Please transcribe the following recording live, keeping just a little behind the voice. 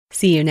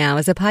See You Now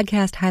is a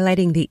podcast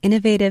highlighting the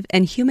innovative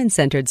and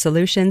human-centered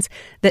solutions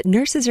that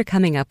nurses are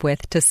coming up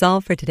with to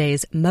solve for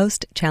today's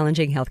most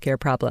challenging healthcare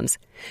problems.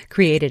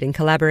 Created in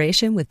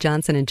collaboration with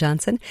Johnson &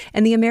 Johnson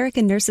and the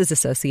American Nurses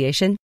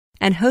Association,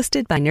 and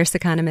hosted by nurse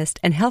economist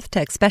and health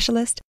tech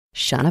specialist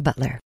Shawna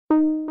Butler.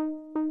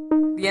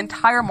 The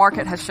entire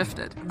market has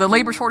shifted. The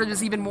labor shortage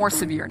is even more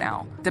severe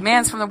now.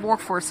 Demands from the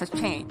workforce has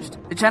changed.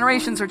 The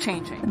generations are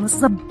changing. And this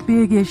is a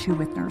big issue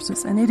with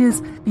nurses, and it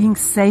is being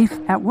safe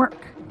at work.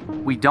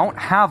 We don't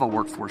have a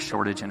workforce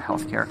shortage in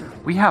healthcare.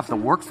 We have the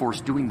workforce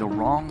doing the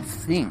wrong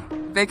thing.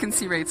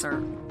 Vacancy rates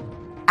are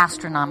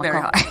astronomical.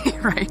 Very high,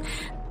 right?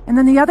 And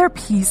then the other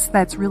piece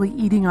that's really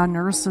eating on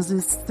nurses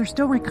is they're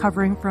still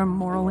recovering from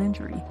moral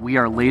injury. We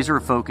are laser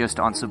focused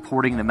on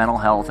supporting the mental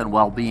health and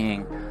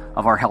well-being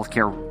of our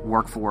healthcare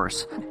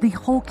workforce. The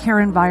whole care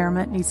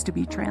environment needs to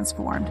be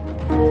transformed.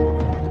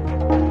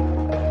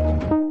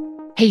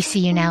 Hey, See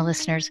You Now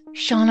listeners,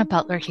 Shawna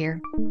Butler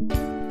here.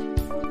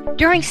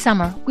 During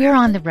summer, we're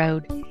on the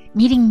road,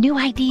 meeting new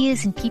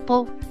ideas and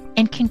people,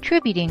 and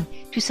contributing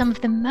to some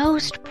of the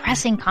most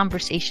pressing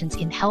conversations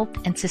in health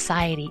and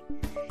society.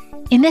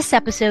 In this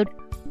episode,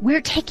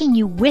 we're taking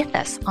you with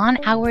us on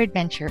our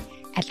adventure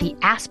at the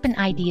Aspen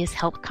Ideas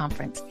Health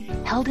Conference,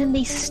 held in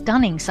the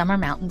stunning summer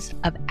mountains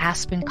of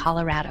Aspen,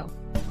 Colorado.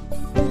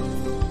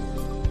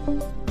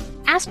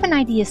 Aspen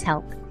Ideas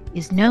Health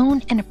is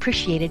known and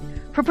appreciated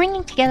for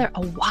bringing together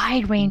a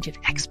wide range of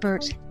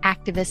experts,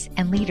 activists,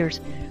 and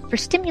leaders for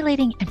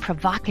stimulating and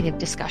provocative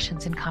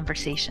discussions and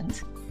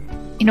conversations.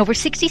 In over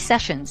 60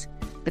 sessions,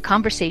 the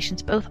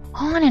conversations both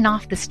on and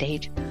off the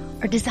stage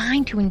are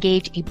designed to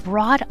engage a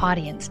broad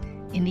audience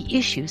in the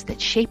issues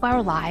that shape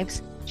our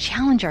lives,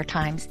 challenge our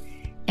times,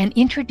 and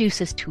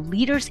introduce us to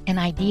leaders and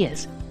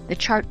ideas that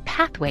chart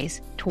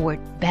pathways toward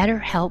better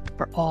health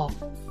for all.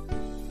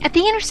 At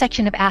the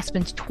intersection of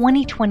Aspen's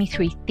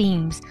 2023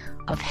 themes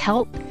of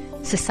health,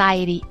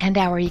 society, and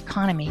our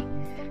economy,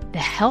 the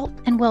health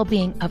and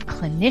well-being of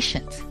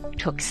clinicians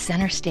took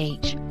center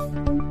stage.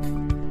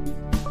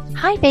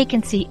 High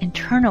vacancy and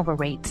turnover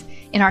rates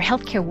in our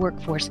healthcare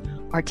workforce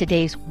are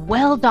today's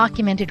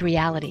well-documented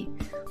reality,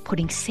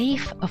 putting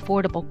safe,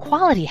 affordable,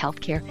 quality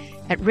healthcare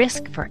at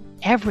risk for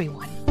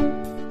everyone.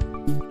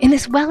 In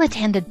this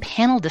well-attended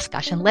panel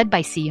discussion led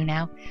by See You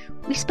Now,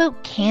 we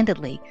spoke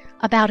candidly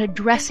about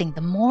addressing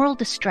the moral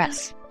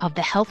distress of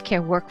the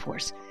healthcare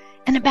workforce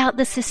and about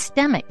the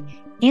systemic,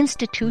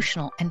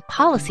 institutional, and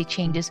policy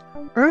changes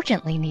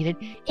urgently needed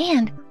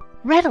and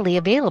readily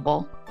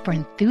available for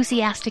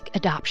enthusiastic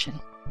adoption.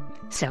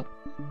 So,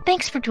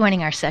 thanks for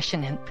joining our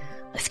session, and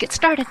let's get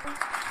started.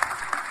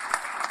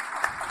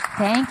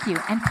 Thank you.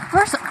 And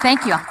first,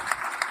 thank you.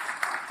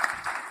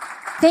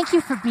 Thank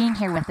you for being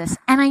here with us.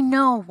 And I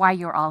know why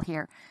you're all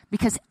here,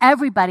 because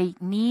everybody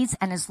needs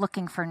and is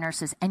looking for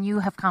nurses, and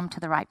you have come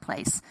to the right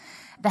place.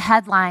 The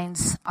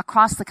headlines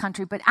across the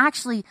country, but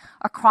actually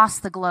across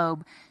the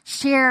globe,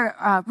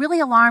 share really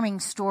alarming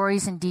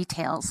stories and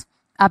details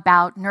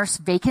about nurse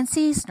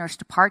vacancies, nurse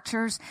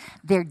departures,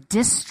 their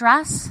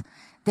distress,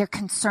 their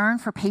concern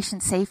for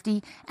patient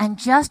safety, and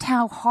just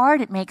how hard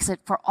it makes it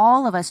for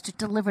all of us to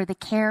deliver the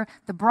care,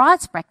 the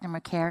broad spectrum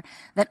of care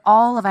that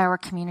all of our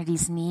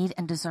communities need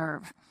and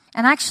deserve.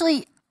 And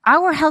actually,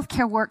 our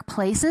healthcare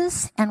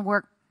workplaces and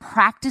work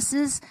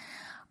practices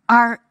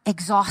are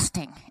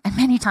exhausting and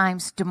many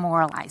times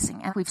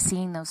demoralizing. And we've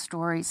seen those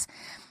stories.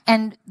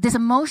 And this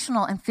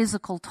emotional and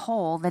physical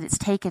toll that it's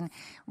taken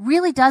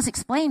really does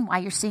explain why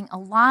you're seeing a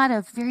lot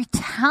of very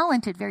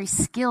talented, very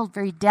skilled,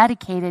 very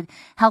dedicated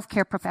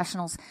healthcare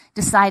professionals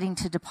deciding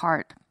to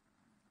depart.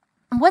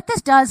 And what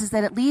this does is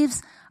that it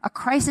leaves a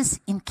crisis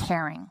in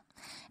caring.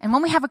 And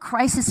when we have a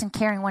crisis in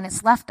caring, when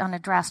it's left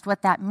unaddressed,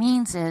 what that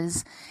means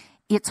is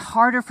it's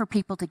harder for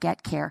people to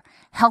get care.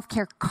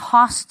 Healthcare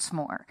costs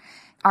more.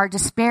 Our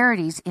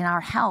disparities in our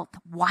health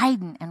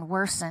widen and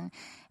worsen.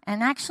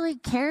 And actually,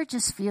 care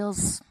just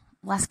feels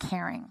less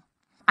caring.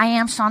 I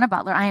am Shawna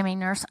Butler. I am a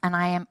nurse, and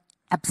I am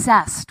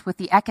obsessed with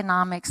the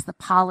economics, the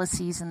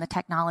policies, and the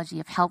technology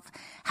of health,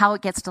 how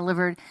it gets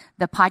delivered.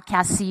 The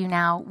podcast See You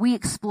Now, we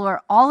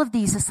explore all of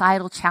these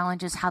societal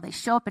challenges, how they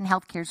show up in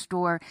healthcare's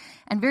door,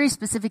 and very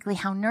specifically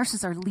how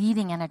nurses are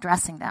leading and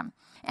addressing them.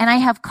 And I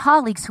have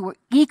colleagues who are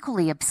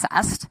equally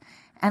obsessed,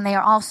 and they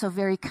are also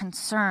very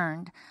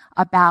concerned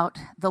about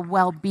the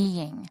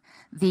well-being,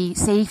 the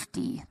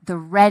safety, the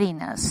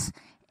readiness,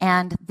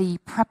 and the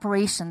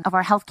preparation of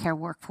our healthcare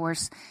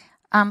workforce.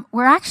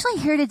 We're actually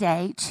here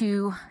today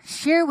to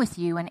share with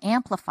you and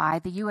amplify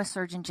the U.S.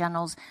 Surgeon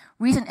General's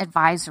recent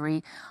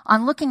advisory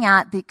on looking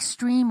at the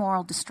extreme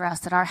moral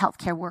distress that our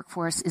healthcare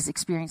workforce is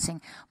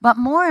experiencing, but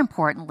more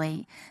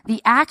importantly,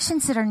 the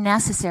actions that are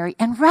necessary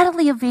and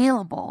readily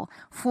available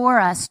for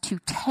us to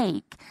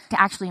take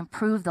to actually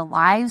improve the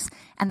lives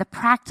and the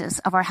practice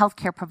of our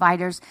healthcare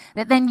providers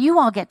that then you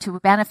all get to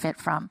benefit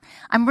from.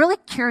 I'm really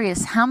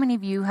curious how many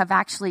of you have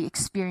actually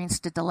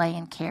experienced a delay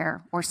in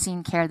care or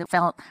seen care that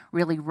felt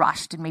really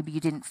rushed and maybe you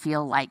didn't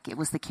feel like it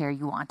was the care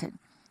you wanted.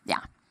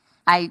 Yeah.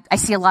 I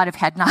see a lot of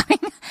head nodding.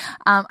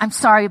 I'm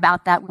sorry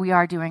about that. We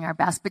are doing our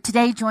best. But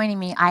today, joining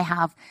me, I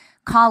have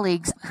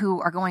colleagues who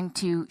are going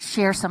to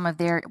share some of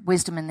their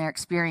wisdom and their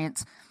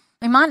experience.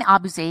 Iman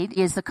Abuzeid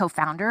is the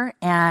co-founder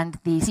and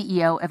the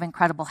CEO of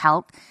Incredible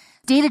Health,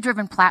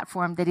 data-driven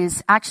platform that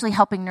is actually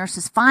helping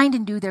nurses find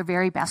and do their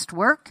very best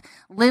work,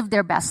 live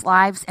their best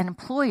lives, and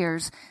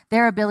employers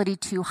their ability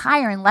to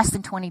hire in less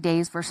than 20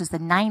 days versus the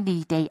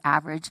 90-day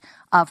average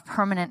of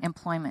permanent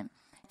employment.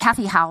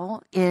 Kathy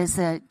Howell is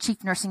the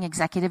chief nursing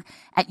executive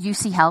at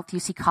UCHealth,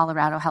 UC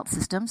Colorado Health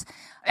Systems.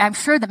 I'm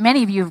sure that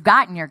many of you have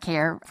gotten your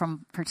care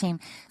from her team.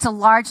 It's a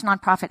large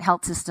nonprofit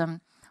health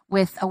system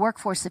with a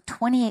workforce of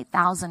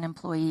 28,000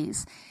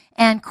 employees.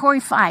 And Corey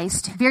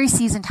Feist, very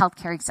seasoned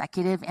healthcare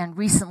executive and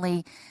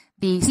recently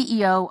the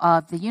CEO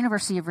of the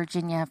University of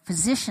Virginia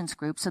Physicians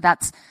Group. So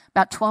that's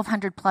about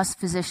 1,200 plus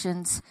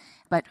physicians.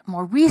 But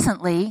more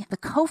recently, the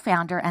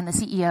co-founder and the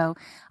CEO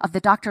of the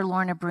Dr.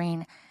 Lorna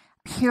Breen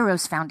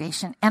Heroes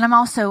Foundation. And I'm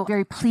also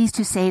very pleased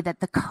to say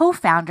that the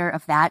co-founder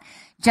of that,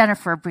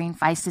 Jennifer Breen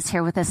Feist, is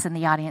here with us in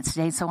the audience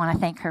today. So I want to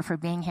thank her for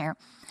being here.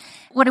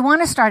 What I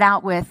want to start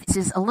out with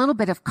is a little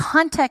bit of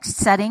context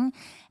setting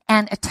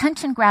and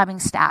attention-grabbing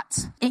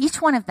stats.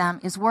 Each one of them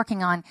is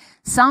working on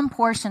some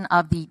portion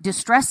of the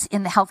distress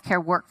in the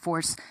healthcare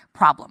workforce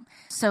problem.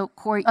 So,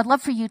 Corey, I'd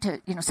love for you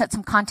to, set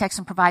some context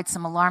and provide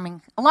some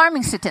alarming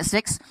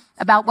statistics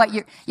about what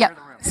you're...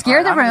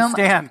 Scare the room. I'm going to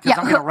stand because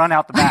I'm going to run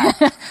out the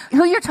back.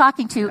 Who you're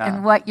talking to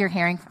and what you're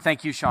hearing.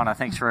 Thank you, Shawna.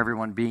 Thanks for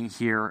everyone being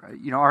here.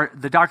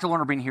 The Dr.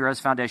 Lorna Breen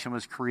Heroes Foundation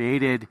was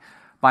created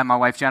by my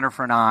wife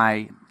Jennifer and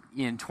I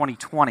in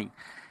 2020.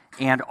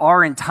 And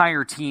our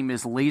entire team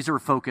is laser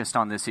focused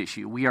on this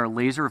issue. We are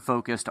laser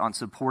focused on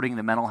supporting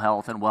the mental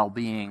health and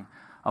well-being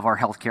of our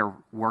healthcare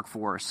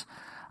workforce.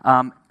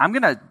 I'm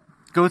going to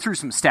go through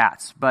some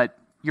stats, but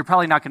you're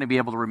probably not going to be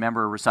able to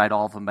remember or recite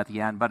all of them at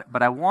the end.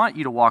 But I want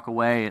you to walk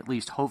away, at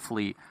least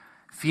hopefully,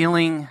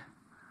 feeling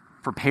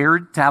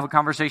prepared to have a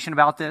conversation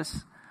about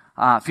this,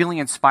 feeling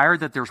inspired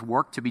that there's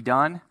work to be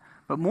done,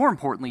 but more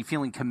importantly,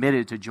 feeling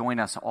committed to join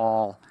us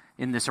all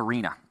in this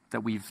arena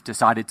that we've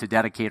decided to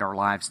dedicate our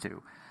lives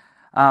to.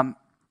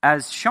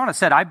 As Shawna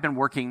said, I've been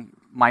working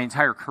my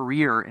entire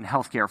career in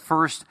healthcare.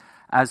 First,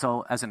 as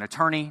an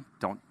attorney.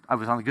 I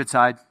was on the good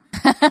side,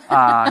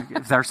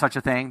 if there's such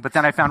a thing. But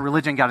then I found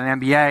religion, got an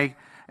MBA,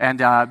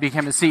 and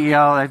became a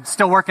CEO. I'm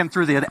still working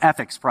through the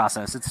ethics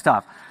process. It's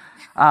tough.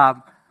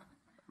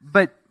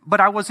 But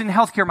I was in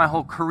healthcare my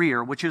whole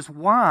career, which is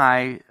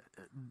why,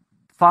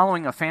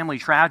 following a family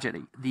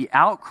tragedy, the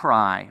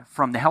outcry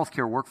from the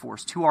healthcare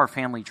workforce to our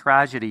family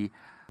tragedy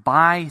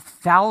by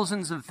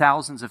thousands of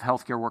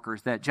healthcare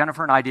workers that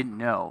Jennifer and I didn't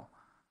know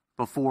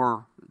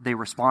before they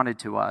responded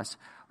to us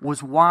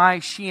was why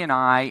she and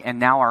I, and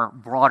now our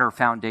broader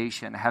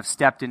foundation, have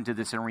stepped into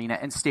this arena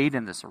and stayed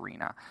in this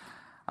arena.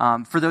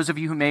 For those of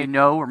you who may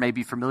know or may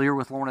be familiar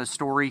with Lorna's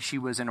story, she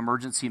was an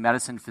emergency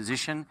medicine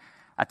physician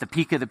at the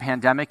peak of the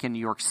pandemic in New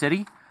York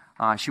City.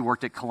 She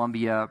worked at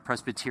Columbia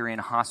Presbyterian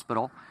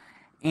Hospital.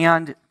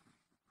 And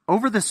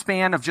over the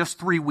span of just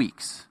 3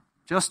 weeks,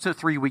 just a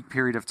 3-week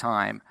period of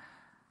time,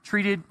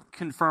 treated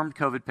confirmed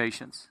COVID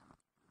patients,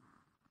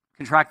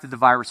 contracted the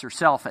virus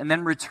herself, and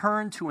then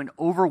returned to an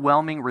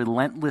overwhelming,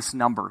 relentless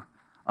number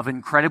of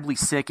incredibly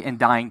sick and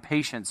dying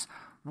patients,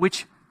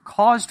 which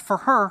caused for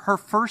her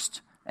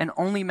first and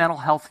only mental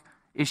health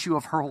issue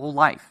of her whole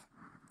life.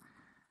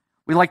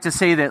 We like to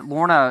say that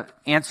Lorna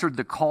answered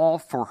the call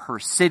for her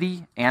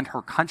city and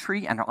her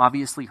country and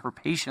obviously her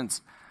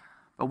patients,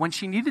 but when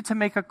she needed to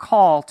make a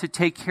call to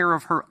take care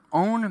of her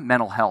own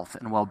mental health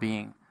and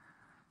well-being,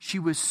 she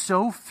was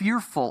so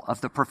fearful of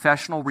the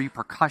professional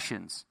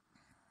repercussions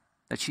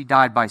that she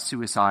died by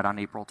suicide on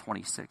April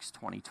 26,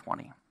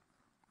 2020.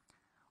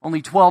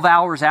 Only 12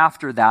 hours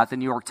after that, the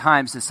New York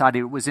Times decided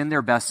it was in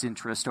their best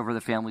interest over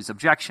the family's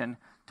objection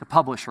to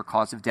publish her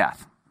cause of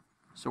death.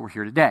 So we're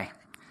here today.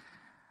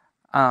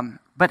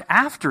 But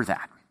after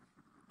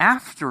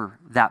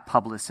that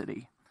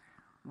publicity,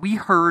 we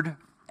heard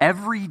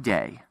every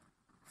day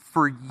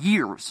for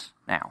years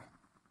now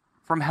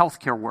from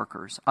healthcare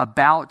workers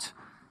about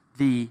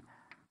the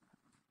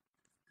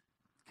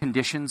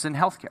conditions in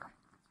healthcare.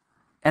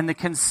 And the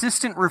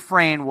consistent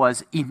refrain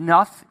was,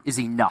 enough is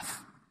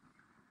enough.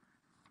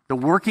 The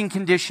working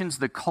conditions,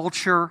 the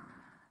culture,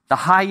 the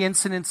high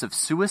incidence of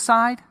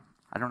suicide.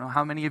 I don't know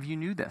how many of you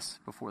knew this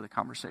before the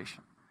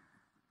conversation.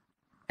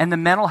 And the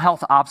mental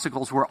health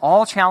obstacles were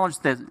all challenges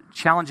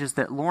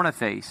that Lorna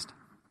faced.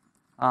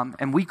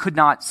 And we could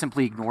not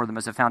simply ignore them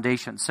as a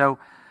foundation. So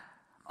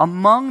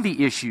among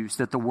the issues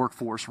that the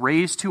workforce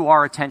raised to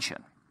our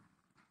attention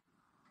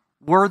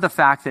were the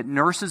fact that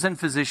nurses and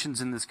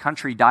physicians in this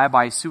country die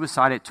by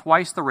suicide at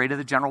twice the rate of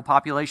the general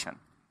population.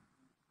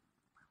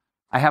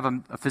 I have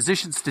a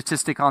physician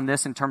statistic on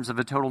this in terms of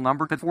a total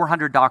number, but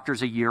 400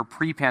 doctors a year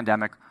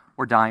pre-pandemic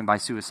were dying by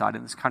suicide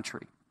in this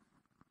country.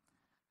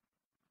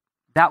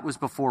 That was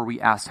before we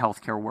asked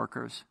healthcare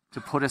workers to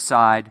put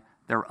aside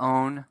their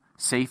own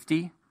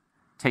safety,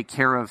 take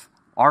care of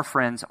our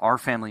friends, our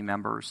family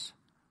members,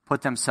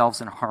 put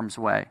themselves in harm's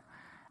way.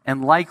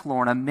 And like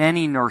Lorna,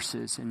 many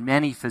nurses and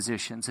many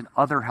physicians and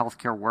other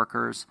healthcare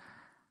workers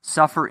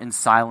suffer in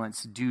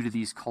silence due to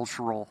these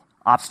cultural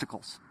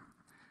obstacles.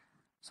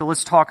 So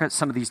let's talk at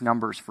some of these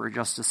numbers for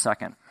just a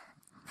second.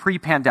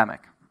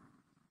 Pre-pandemic,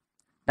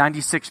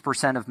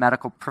 96% of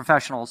medical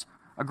professionals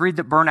agreed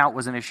that burnout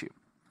was an issue.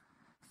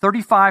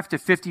 35 to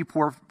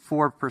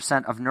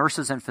 54% of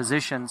nurses and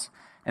physicians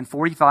and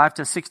 45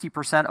 to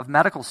 60% of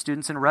medical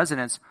students and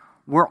residents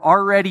were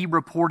already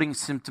reporting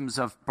symptoms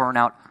of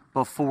burnout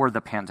before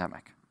the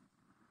pandemic.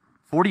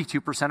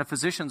 42% of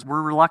physicians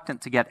were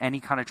reluctant to get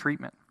any kind of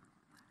treatment.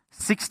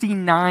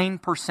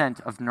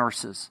 69% of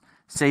nurses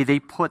say they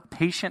put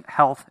patient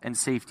health and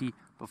safety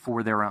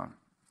before their own.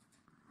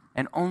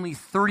 And only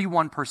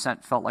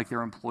 31% felt like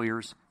their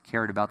employers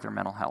cared about their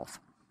mental health.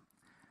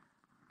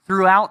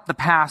 Throughout the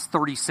past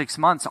 36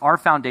 months, our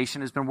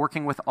foundation has been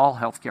working with all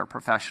healthcare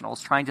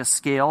professionals, trying to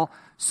scale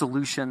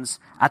solutions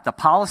at the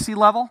policy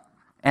level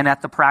and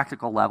at the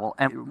practical level.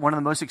 And one of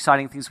the most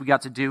exciting things we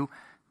got to do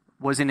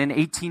was, in an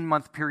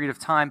 18-month period of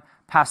time,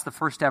 pass the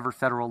first ever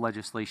federal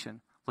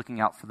legislation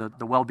looking out for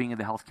the well-being of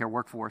the healthcare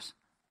workforce,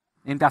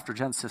 named after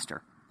Jen's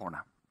sister,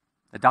 Lorna,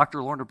 the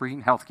Dr. Lorna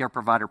Breen Healthcare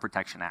Provider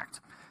Protection Act,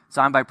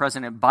 signed by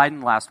President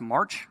Biden last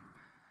March.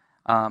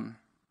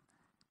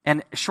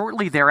 And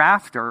shortly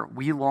thereafter,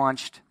 we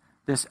launched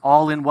this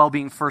All-in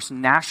Wellbeing First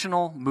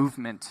national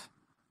movement.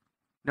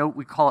 Note,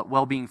 we call it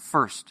Wellbeing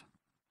First,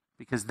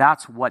 because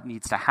that's what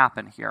needs to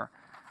happen here.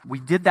 We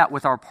did that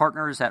with our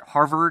partners at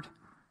Harvard,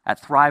 at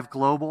Thrive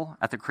Global,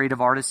 at the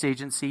Creative Artists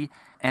Agency,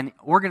 and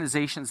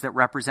organizations that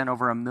represent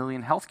over 1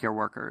 million healthcare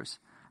workers.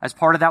 As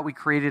part of that, we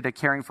created a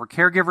Caring for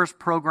Caregivers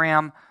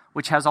program,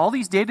 which has all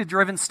these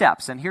data-driven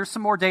steps. And here's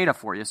some more data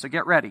for you, so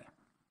get ready.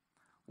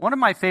 One of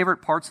my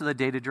favorite parts of the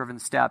data-driven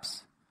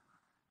steps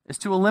is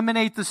to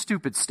eliminate the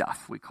stupid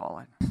stuff, we call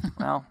it.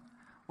 Well,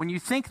 when you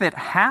think that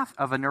half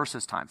of a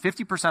nurse's time,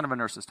 50% of a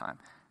nurse's time,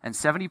 and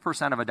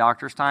 70% of a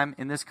doctor's time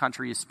in this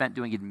country is spent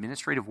doing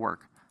administrative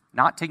work,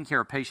 not taking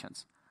care of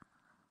patients,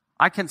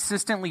 I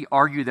consistently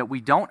argue that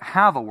we don't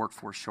have a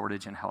workforce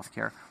shortage in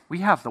healthcare. We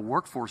have the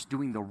workforce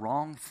doing the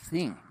wrong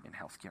thing in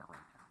healthcare right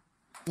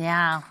now.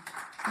 Yeah.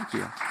 Thank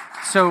you.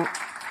 So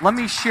let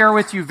me share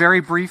with you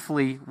very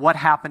briefly what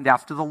happened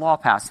after the law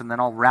passed, and then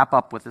I'll wrap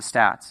up with the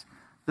stats.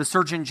 The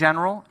Surgeon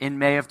General, in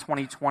May of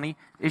 2020,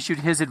 issued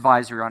his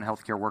advisory on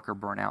healthcare worker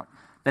burnout.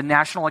 The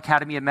National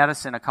Academy of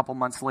Medicine, a couple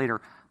months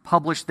later,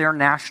 published their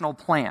national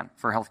plan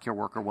for healthcare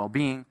worker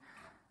well-being.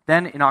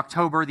 Then in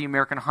October, the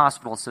American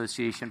Hospital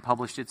Association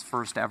published its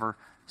first ever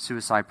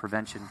suicide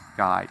prevention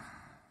guide.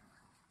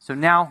 So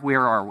now,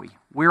 where are we?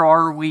 Where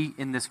are we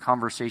in this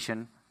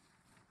conversation?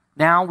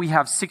 Now we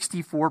have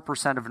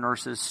 64% of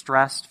nurses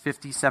stressed,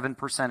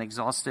 57%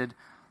 exhausted,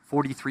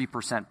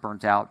 43%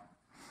 burnt out.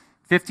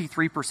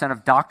 53%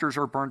 of doctors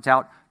are burnt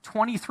out.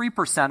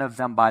 23% of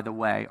them, by the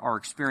way, are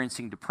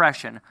experiencing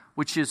depression,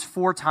 which is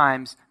 4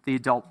 times the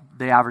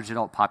average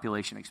adult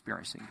population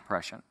experiencing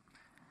depression.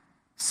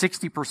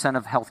 60%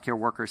 of healthcare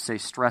workers say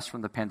stress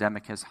from the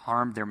pandemic has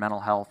harmed their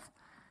mental health.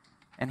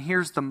 And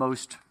here's the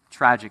most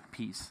tragic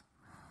piece.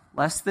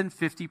 Less than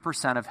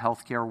 50% of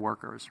healthcare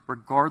workers,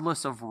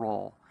 regardless of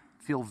role,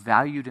 feel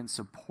valued and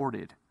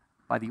supported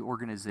by the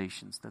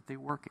organizations that they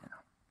work in.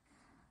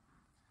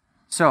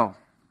 So,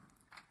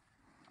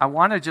 I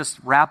want to just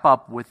wrap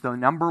up with the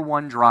number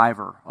one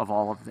driver of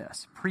all of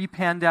this.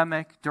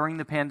 Pre-pandemic, during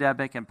the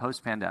pandemic, and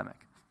post-pandemic.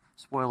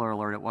 Spoiler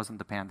alert, it wasn't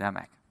the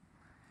pandemic.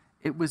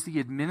 It was the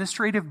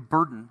administrative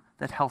burden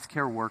that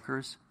healthcare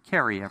workers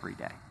carry every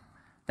day.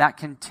 That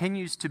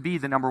continues to be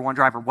the number one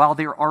driver. While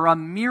there are a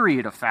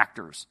myriad of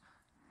factors,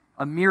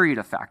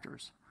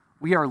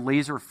 we are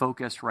laser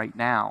focused right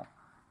now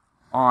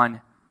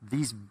on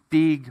these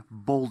big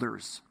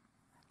boulders.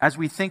 As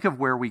we think of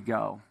where we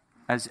go,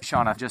 as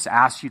Shawna just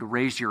asked you to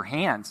raise your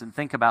hands and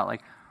think about,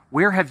 like,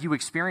 where have you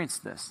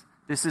experienced this?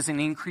 This is an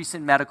increase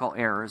in medical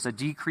errors, a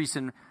decrease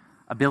in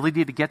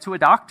ability to get to a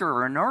doctor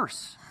or a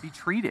nurse, be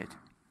treated.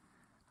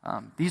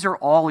 These are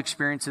all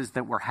experiences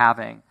that we're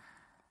having.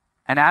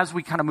 And as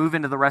we kind of move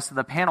into the rest of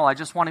the panel, I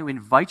just want to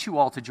invite you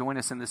all to join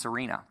us in this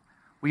arena.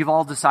 We've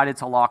all decided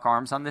to lock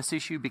arms on this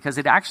issue because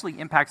it actually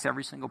impacts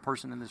every single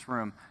person in this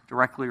room,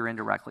 directly or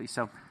indirectly.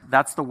 So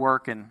that's the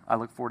work, and I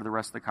look forward to the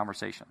rest of the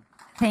conversation.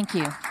 Thank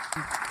you.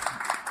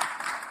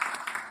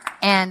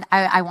 And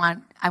I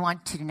want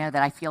you to know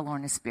that I feel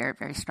Lorna's spirit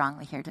very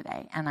strongly here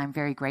today, and I'm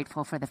very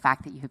grateful for the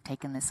fact that you have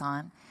taken this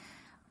on.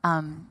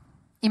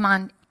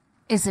 Iman,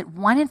 is it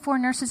 1 in 4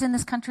 nurses in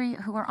this country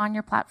who are on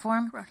your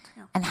platform? Correct,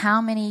 yeah. And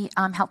how many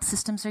health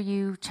systems are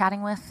you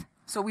chatting with?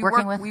 So we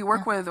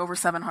work with over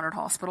 700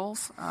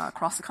 hospitals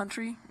across the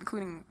country,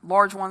 including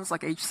large ones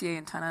like HCA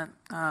and Tenet,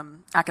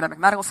 academic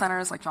medical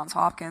centers like Johns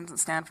Hopkins and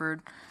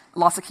Stanford,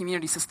 lots of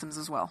community systems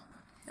as well.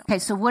 Yeah. Okay,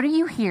 so what are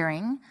you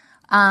hearing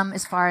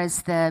as far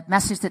as the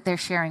message that they're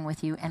sharing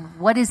with you, and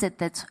what is it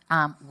that's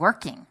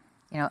working?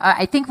 You know,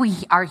 I think we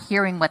are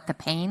hearing what the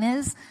pain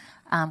is.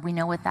 We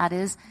know what that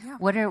is. Yeah.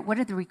 What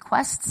are the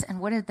requests,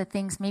 and what are the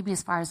things, maybe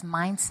as far as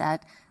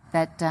mindset,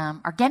 that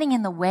are getting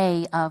in the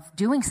way of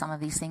doing some of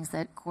these things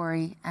that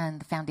Corey and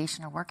the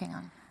foundation are working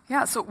on?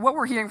 Yeah, so what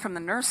we're hearing from the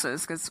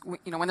nurses, because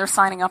when they're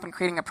signing up and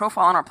creating a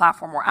profile on our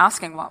platform, we're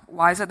asking,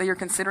 why is it that you're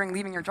considering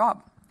leaving your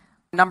job?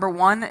 Number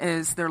one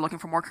is they're looking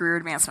for more career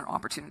advancement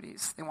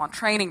opportunities. They want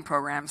training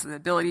programs, the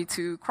ability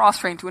to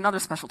cross-train to another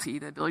specialty,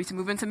 the ability to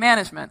move into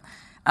management,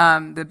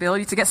 the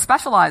ability to get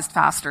specialized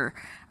faster.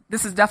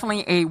 This is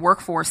definitely a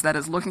workforce that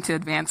is looking to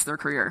advance their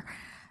career.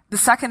 The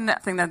second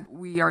thing that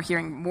we are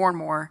hearing more and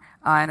more,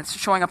 and it's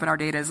showing up in our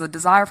data, is a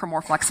desire for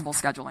more flexible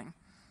scheduling.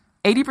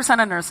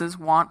 80% of nurses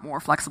want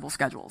more flexible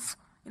schedules.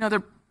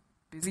 They're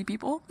busy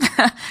people.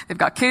 They've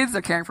got kids.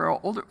 They're caring for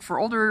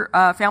older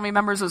family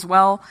members as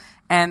well,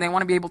 and they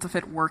want to be able to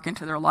fit work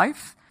into their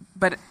life.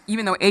 But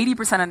even though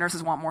 80% of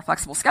nurses want more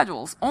flexible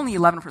schedules, only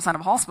 11%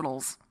 of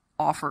hospitals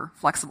offer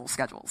flexible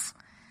schedules.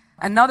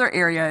 Another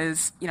area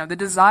is, the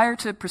desire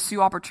to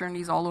pursue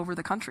opportunities all over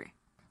the country,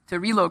 to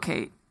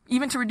relocate,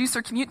 even to reduce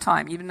their commute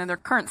time, even in their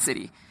current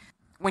city.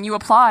 When you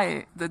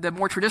apply the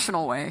more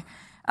traditional way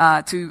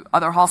to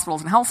other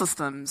hospitals and health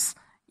systems,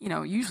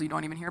 you usually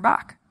don't even hear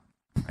back.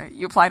 Right?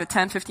 You apply to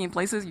 10, 15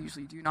 places, you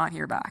usually do not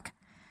hear back.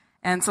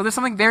 And so there's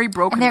something very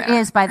broken there. And there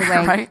is, by the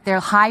way, right? there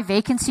are high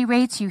vacancy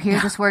rates. You hear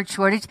this word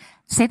shortage.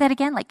 Say that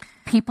again,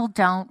 people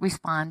don't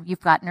respond. You've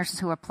got nurses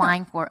who are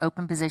applying for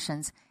open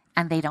positions,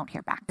 and they don't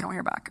hear back. They don't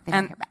hear back. They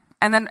don't hear back.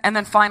 And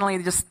then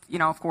finally, just,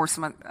 of course,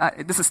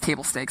 this is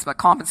table stakes, but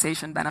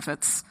compensation,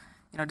 benefits,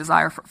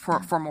 desire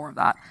for more of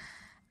that.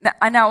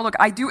 Now, look,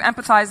 I do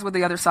empathize with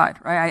the other side,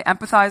 right? I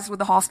empathize with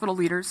the hospital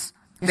leaders.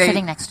 You're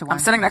sitting next to one. I'm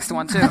sitting next to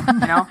one, too,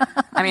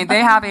 I mean, they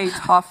have a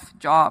tough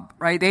job,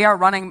 right? They are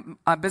running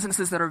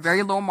businesses that are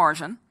very low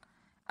margin,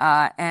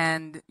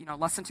 and,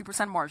 less than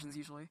 2% margins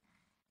usually.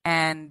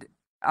 And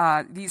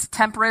these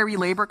temporary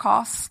labor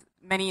costs,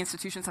 many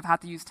institutions have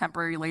had to use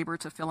temporary labor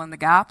to fill in the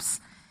gaps,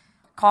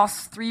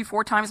 costs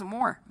 3-4 times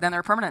more than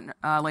their permanent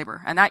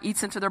labor, and that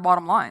eats into their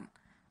bottom line.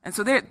 And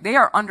so they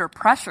are under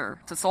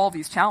pressure to solve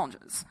these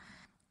challenges.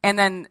 And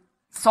then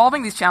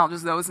solving these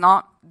challenges, though, is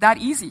not that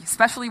easy,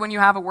 especially when you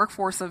have a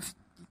workforce of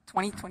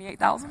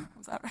 28,000,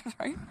 is that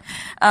right?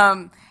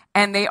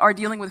 And they are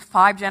dealing with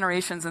 5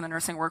 generations in the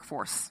nursing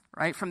workforce,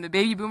 right? From the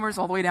baby boomers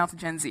all the way down to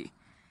Gen Z.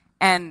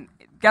 And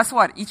guess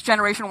what? Each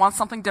generation wants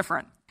something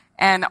different.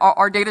 And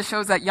our data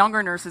shows that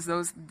younger nurses,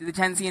 the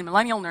Gen Z and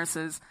millennial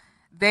nurses,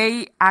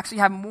 they actually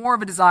have more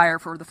of a desire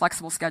for the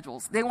flexible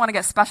schedules. They want to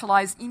get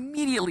specialized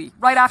immediately.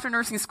 Right after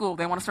nursing school,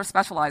 they want to start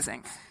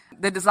specializing.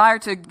 The desire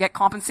to get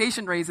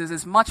compensation raises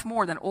is much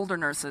more than older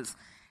nurses.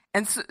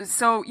 And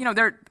so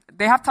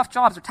they have tough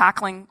jobs. They're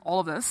tackling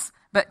all of this.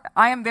 But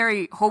I am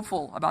very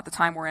hopeful about the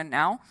time we're in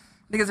now,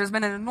 because there's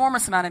been an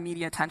enormous amount of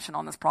media attention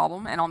on this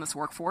problem and on this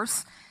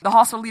workforce. The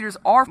hospital leaders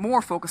are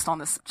more focused on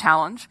this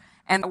challenge.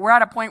 And we're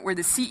at a point where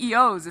the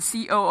CEOs, the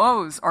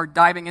COOs are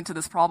diving into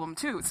this problem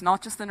too. It's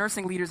not just the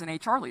nursing leaders and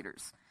HR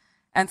leaders.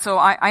 And so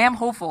I am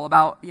hopeful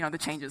about the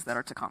changes that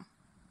are to come.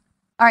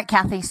 All right,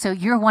 Kathy, so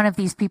you're one of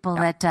these people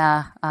that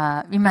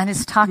Iman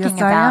is talking yes,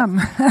 about.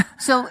 I am.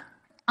 So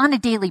on a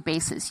daily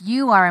basis,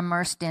 you are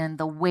immersed in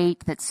the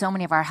weight that so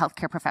many of our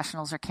healthcare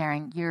professionals are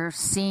carrying. You're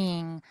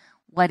seeing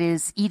what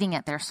is eating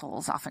at their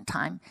souls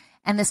oftentimes.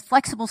 And this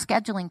flexible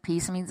scheduling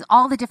piece,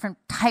 all the different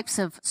types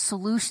of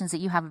solutions that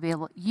you have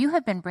available, you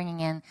have been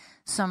bringing in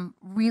some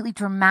really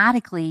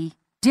dramatically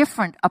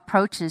different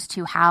approaches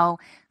to how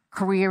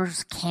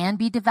careers can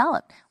be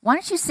developed. Why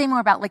don't you say more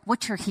about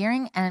what you're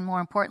hearing, and more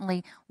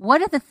importantly,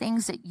 what are the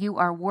things that you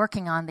are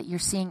working on that you're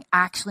seeing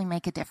actually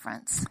make a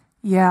difference?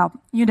 Yeah,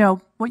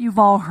 what you've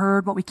all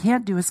heard, what we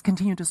can't do is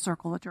continue to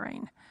circle the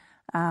drain.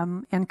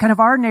 And kind of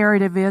our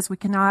narrative is we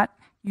cannot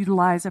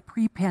utilize a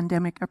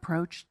pre-pandemic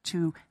approach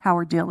to how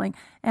we're dealing.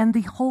 And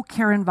the whole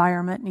care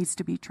environment needs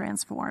to be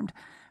transformed.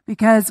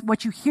 Because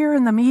what you hear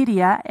in the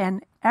media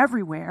and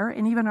everywhere,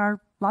 and even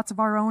lots of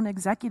our own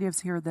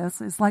executives hear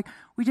this, is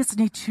we just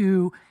need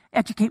to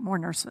educate more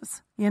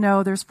nurses.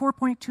 There's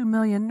 4.2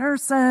 million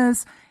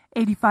nurses,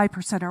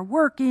 85% are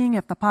working.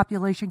 If the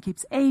population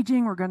keeps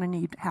aging, we're going to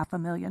need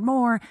 500,000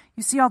 more.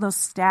 You see all those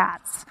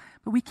stats.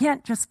 But we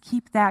can't just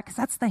keep that, because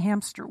that's the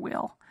hamster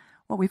wheel.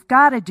 What we've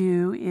got to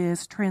do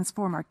is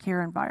transform our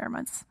care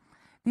environments.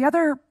 The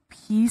other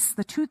piece,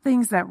 the 2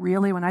 things that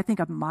really, when I think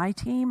of my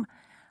team,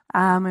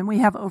 and we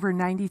have over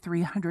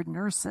 9,300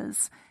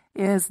 nurses,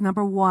 is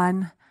number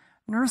 1,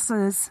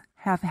 nurses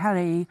have had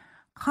a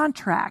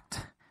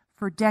contract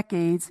for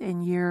decades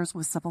and years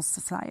with civil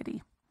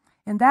society.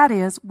 And that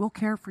is, we'll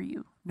care for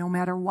you no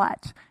matter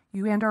what.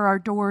 You enter our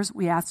doors,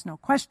 we ask no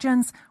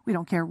questions. We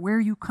don't care where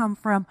you come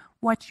from,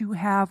 what you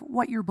have,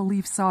 what your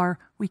beliefs are.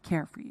 We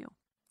care for you.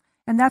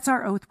 And that's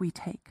our oath we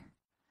take.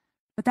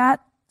 But that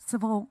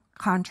civil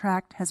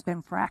contract has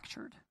been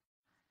fractured.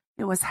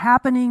 It was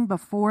happening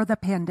before the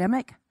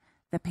pandemic.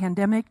 The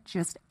pandemic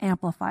just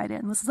amplified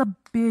it. And this is a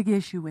big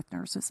issue with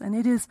nurses, and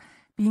it is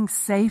being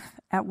safe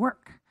at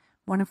work.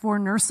 1 in 4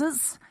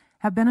 nurses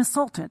have been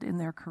assaulted in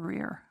their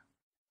career.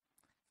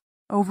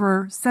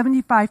 Over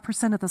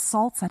 75% of the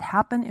assaults that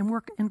happen in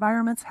work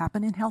environments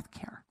happen in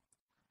healthcare.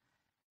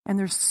 And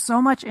there's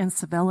so much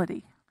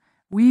incivility.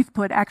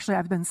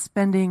 I've been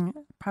spending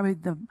probably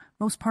the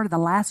most part of the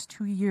last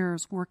 2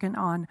 years working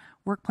on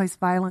workplace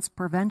violence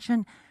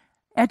prevention,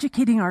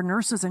 educating our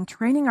nurses and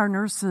training our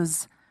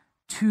nurses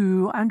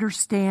to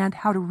understand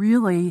how to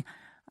really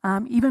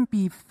even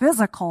be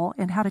physical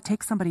and how to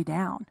take somebody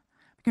down,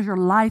 because your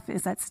life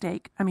is at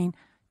stake. I mean,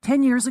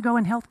 10 years ago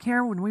in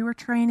healthcare, when we were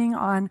training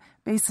on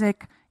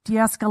basic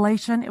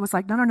de-escalation, it was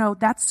like, no,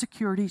 that's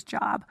security's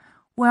job.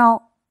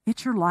 Well,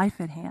 it's your life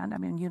at hand. I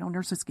mean,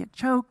 nurses get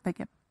choked, they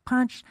get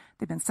punched,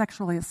 they've been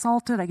sexually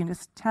assaulted. I can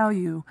just tell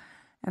you,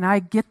 and I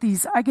get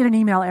an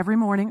email every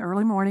morning,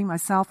 early morning,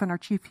 myself and our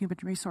chief human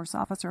resource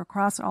officer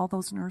across all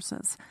those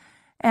nurses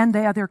and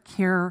the other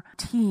care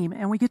team,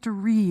 and we get to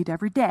read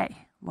every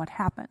day what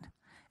happened.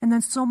 And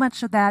then so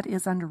much of that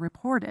is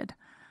underreported.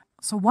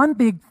 So one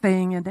big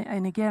thing,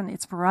 and again,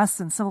 it's for us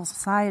in civil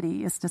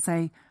society, is to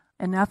say,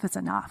 enough is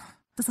enough.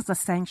 This is a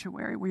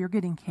sanctuary where you're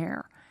getting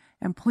care,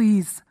 and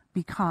please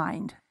be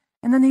kind.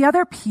 And then the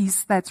other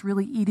piece that's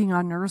really eating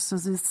on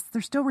nurses is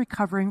they're still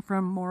recovering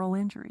from moral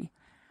injury.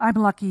 I'm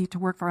lucky to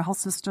work for a health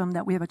system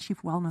that we have a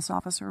chief wellness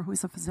officer who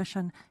is a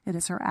physician. It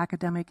is her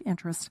academic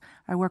interest.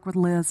 I work with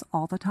Liz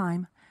all the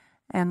time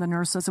and the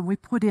nurses, and we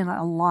put in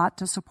a lot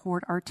to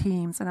support our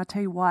teams. And I'll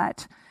tell you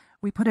what,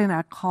 we put in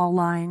a call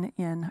line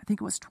in, I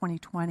think it was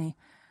 2020,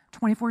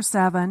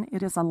 24/7.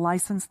 It is a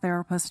licensed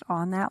therapist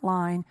on that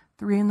line,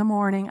 3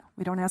 a.m.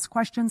 We don't ask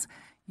questions.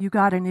 You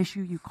got an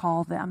issue, you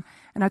call them.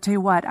 And I'll tell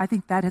you what, I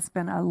think that has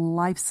been a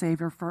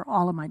lifesaver for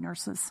all of my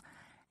nurses.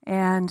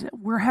 And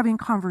we're having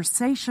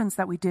conversations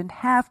that we didn't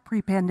have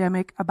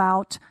pre-pandemic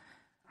about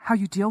how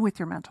you deal with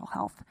your mental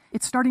health.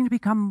 It's starting to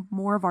become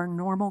more of our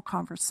normal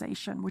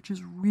conversation, which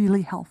is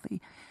really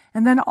healthy.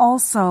 And then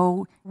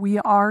also, we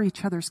are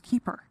each other's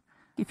keeper.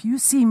 If you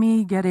see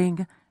me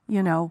getting,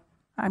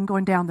 I'm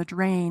going down the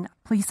drain,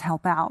 please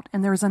help out.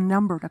 And there's a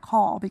number to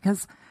call,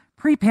 because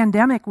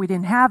pre-pandemic, we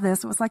didn't have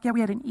this. It was like,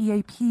 we had an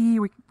EAP,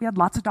 we had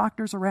lots of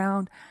doctors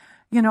around,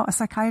 a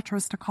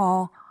psychiatrist to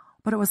call.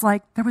 But it was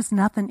like there was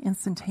nothing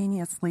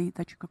instantaneously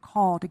that you could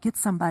call to get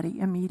somebody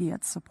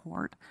immediate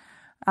support.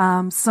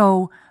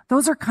 So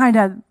those are kind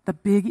of the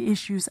big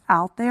issues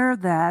out there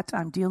that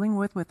I'm dealing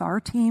with our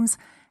teams.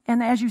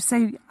 And as you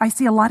say, I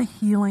see a lot of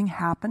healing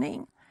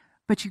happening.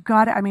 But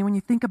when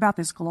you think about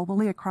this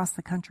globally across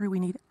the country, we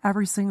need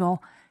every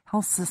single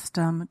health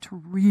system to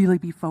really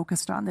be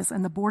focused on this.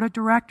 And the board of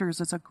directors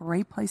is a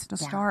great place to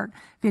start.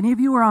 If any of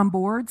you are on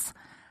boards,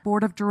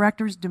 board of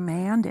directors,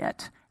 demand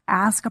it.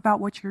 Ask about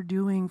what you're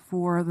doing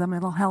for the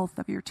mental health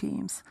of your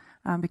teams,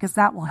 because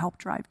that will help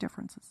drive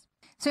differences.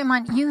 So,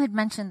 Iman, you had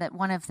mentioned that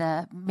one of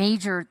the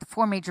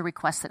 4 major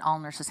requests that all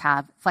nurses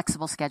have,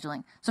 flexible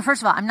scheduling. So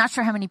first of all, I'm not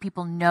sure how many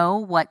people know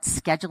what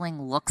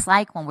scheduling looks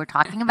like when we're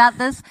talking about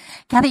this.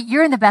 Kathy,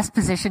 you're in the best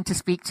position to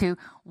speak to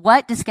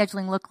what does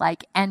scheduling look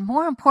like. And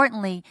more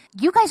importantly,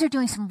 you guys are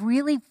doing some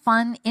really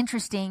fun,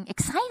 interesting,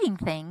 exciting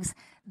things.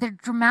 They're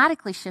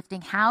dramatically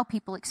shifting how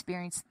people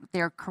experience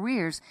their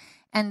careers.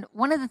 And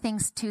one of the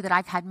things, too, that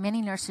I've had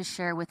many nurses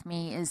share with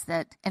me is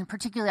that, and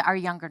particularly our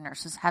younger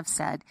nurses have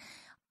said,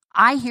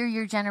 I hear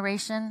your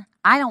generation.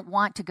 I don't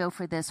want to go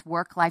for this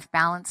work-life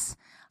balance.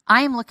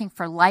 I am looking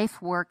for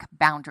life-work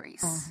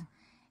boundaries.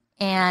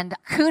 Mm-hmm. And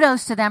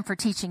kudos to them for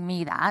teaching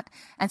me that.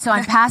 And so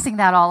I'm passing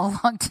that all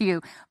along to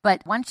you.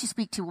 But why don't you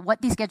speak to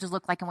what these schedules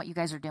look like and what you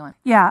guys are doing?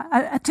 Yeah,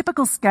 a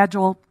typical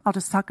schedule, I'll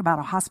just talk about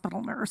a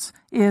hospital nurse,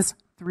 is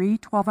 3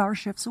 12-hour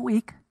shifts a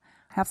week.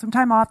 Have some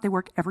time off. They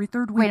work every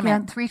third weekend. Wait a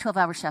minute. 3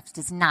 12-hour shifts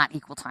does not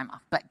equal time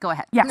off, but go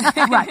ahead. Yeah,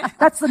 right.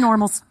 That's the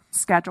normal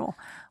schedule.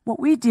 What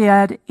we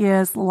did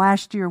is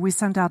last year we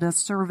sent out a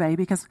survey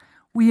because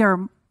we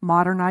are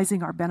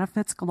modernizing our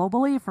benefits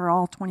globally for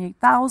all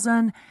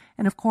 28,000.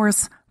 And of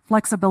course,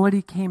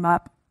 flexibility came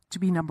up to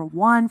be number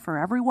 1 for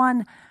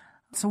everyone.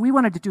 So we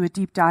wanted to do a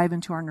deep dive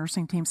into our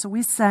nursing team. So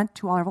we sent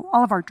to all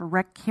of our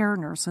direct care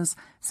nurses,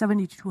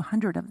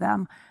 7,200 of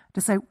them, to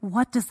say,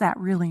 what does that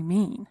really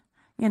mean?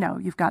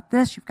 You've got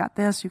this, you've got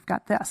this, you've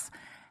got this.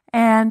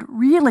 And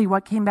really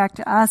what came back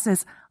to us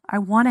is, I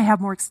want to have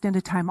more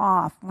extended time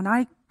off.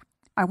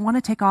 I want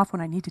to take off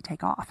when I need to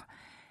take off.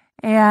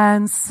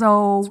 And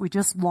so we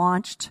just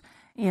launched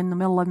in the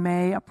middle of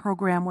May a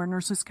program where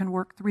nurses can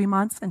work 3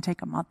 months and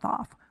take a month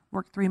off.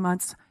 Work 3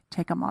 months,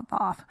 take a month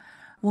off.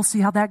 We'll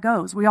see how that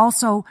goes. We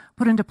also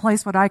put into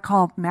place what I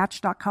call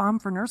Match.com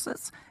for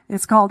nurses.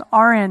 It's called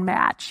RN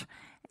Match.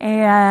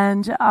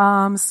 And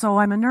so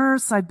I'm a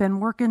nurse. I've been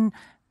working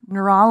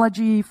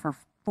neurology for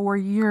 4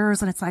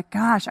 years, and it's like,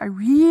 gosh, I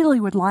really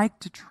would like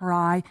to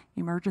try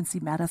emergency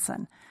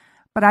medicine.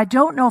 But I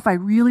don't know if I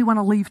really want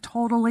to leave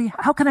totally.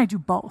 How can I do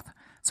both?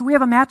 So we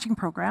have a matching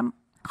program,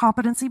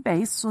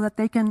 competency-based, so that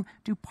they can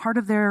do part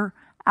of their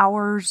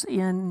hours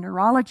in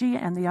neurology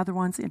and the other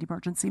ones in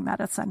emergency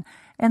medicine.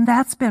 And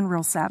that's been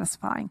real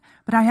satisfying.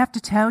 But I have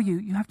to tell you,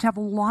 you have to have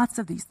lots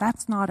of these.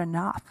 That's not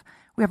enough.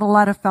 We have a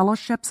lot of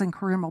fellowships and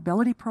career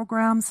mobility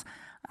programs.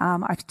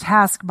 I've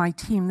tasked my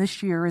team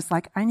this year is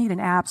like, I need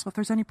an app. So if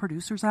there's any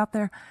producers out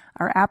there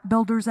or app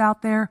builders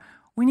out there,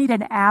 we need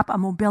an app, a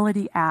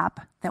mobility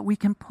app, that we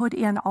can put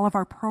in all of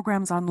our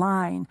programs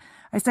online.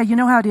 I say, you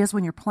know how it is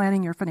when you're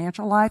planning your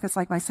financial life? It's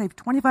like, if I save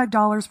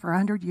 $25 for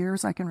 100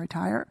 years, I can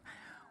retire.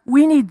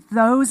 We need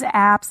those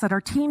apps that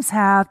our teams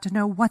have to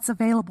know what's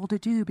available to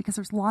do, because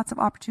there's lots of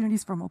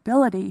opportunities for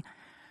mobility.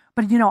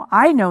 But,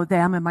 I know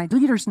them and my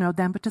leaders know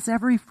them, but does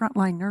every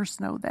frontline nurse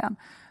know them?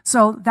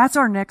 So that's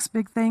our next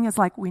big thing, is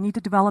like, we need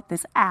to develop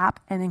this app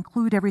and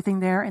include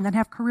everything there, and then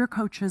have career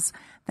coaches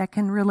that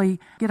can really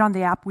get on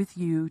the app with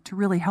you to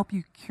really help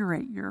you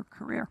curate your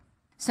career.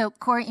 So,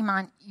 Corey,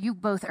 Iman, you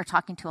both are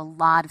talking to a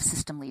lot of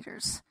system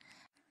leaders.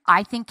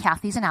 I think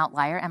Kathy's an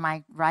outlier. Am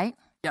I right?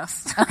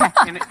 Yes. Okay.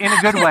 In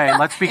a good way.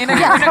 Let's be clear. In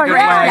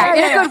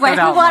a good way. We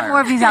want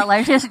more of these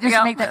outliers. Just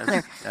Yeah. make that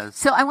clear. Yes.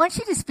 So I want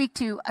you to speak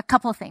to a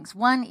couple of things.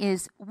 One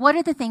is, what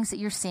are the things that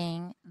you're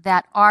seeing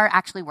that are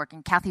actually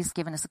working? Kathy's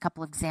given us a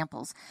couple of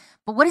examples.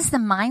 But what is the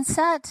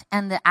mindset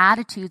and the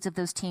attitudes of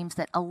those teams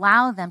that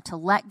allow them to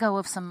let go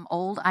of some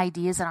old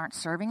ideas that aren't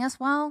serving us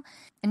well?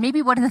 And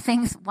maybe what are the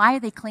things, why are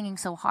they clinging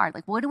so hard?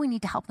 Like, what do we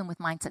need to help them with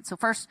mindset? So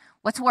first,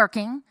 what's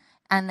working?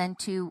 And then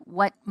two,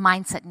 what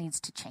mindset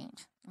needs to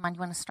change? Iman, you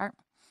want to start?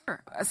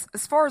 Sure.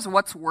 As far as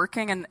what's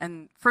working,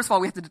 and first of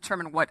all, we have to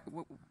determine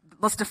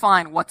let's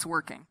define what's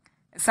working.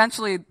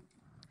 Essentially,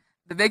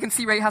 the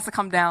vacancy rate has to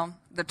come down,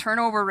 the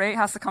turnover rate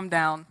has to come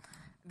down,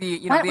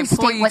 the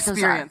employee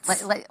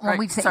experience. When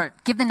we say,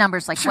 give the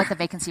numbers, like what the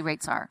vacancy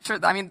rates are. Sure.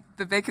 I mean,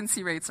 the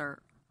vacancy rates are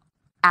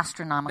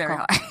astronomical. very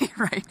high,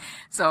 right?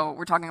 So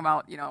we're talking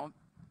about,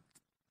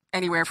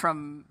 anywhere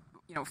from,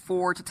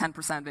 4 to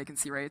 10%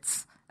 vacancy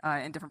rates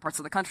in different parts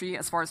of the country.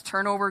 As far as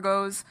turnover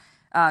goes,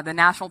 the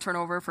national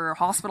turnover for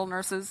hospital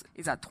nurses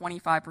is at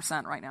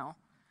 25% right now.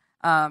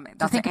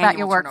 So think about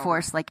your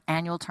workforce, like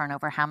annual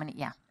turnover. How many?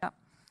 Yeah.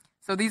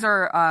 So these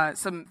are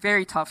some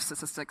very tough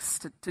statistics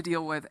to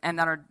deal with, and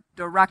that are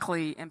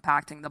directly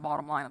impacting the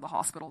bottom line of the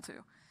hospital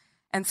too.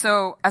 And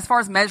so as far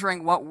as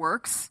measuring what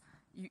works,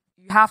 you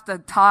have to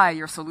tie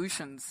your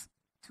solutions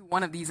to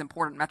one of these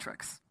important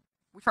metrics,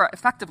 which are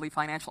effectively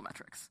financial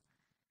metrics.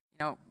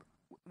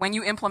 When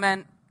you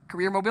implement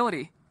career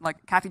mobility,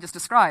 like Kathy just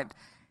described,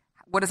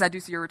 what does that do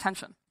to your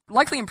retention?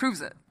 Likely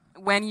improves it.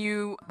 When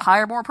you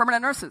hire more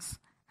permanent nurses,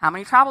 how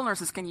many travel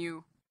nurses can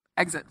you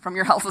exit from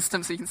your health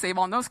system so you can save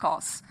on those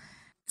costs?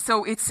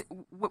 So it's,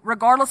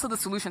 regardless of the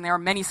solution, there are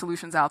many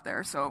solutions out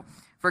there. So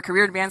for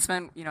career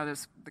advancement,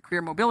 there's the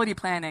career mobility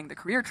planning, the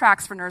career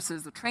tracks for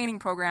nurses, the training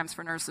programs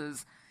for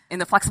nurses. In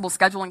the flexible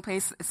scheduling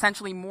place,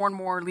 essentially more and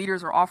more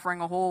leaders are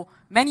offering a whole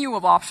menu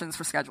of options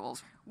for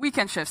schedules.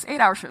 Weekend shifts,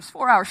 8-hour shifts,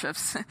 4-hour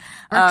shifts.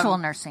 Virtual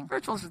nursing.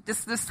 Virtual,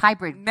 this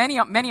hybrid.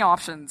 Many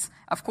options.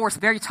 Of course,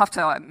 very tough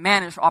to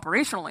manage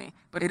operationally,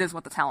 but it is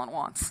what the talent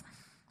wants.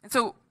 And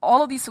so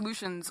all of these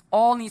solutions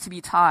all need to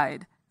be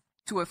tied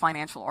to a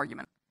financial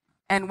argument.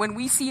 And when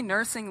we see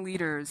nursing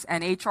leaders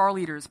and HR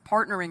leaders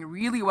partnering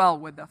really well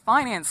with the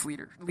finance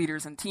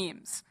leaders and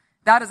teams,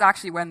 that is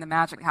actually when the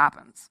magic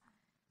happens.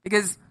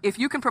 Because if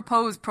you can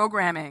propose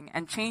programming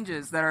and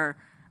changes that are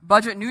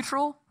budget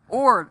neutral,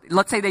 or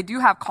let's say they do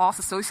have costs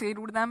associated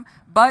with them,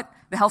 but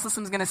the health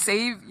system is going to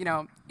save,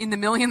 in the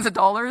millions of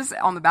dollars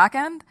on the back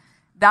end,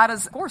 that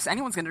is, of course,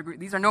 anyone's going to agree.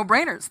 These are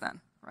no-brainers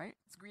then, right?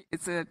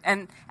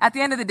 And at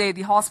the end of the day,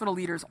 the hospital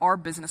leaders are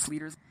business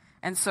leaders.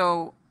 And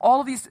so all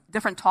of these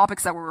different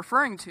topics that we're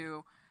referring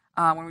to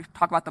when we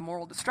talk about the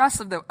moral distress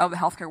of the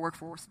healthcare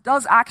workforce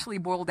does actually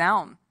boil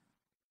down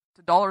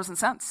to dollars and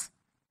cents.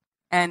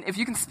 And if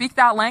you can speak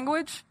that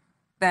language,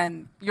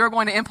 then you're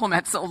going to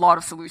implement a lot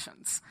of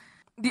solutions.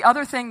 The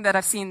other thing that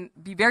I've seen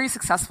be very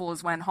successful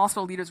is when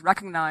hospital leaders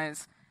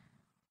recognize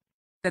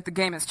that the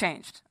game has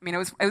changed. I mean,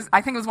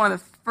 I think it was one of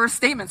the first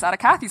statements out of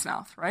Kathy's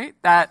mouth, right?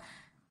 That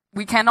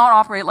we cannot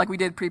operate like we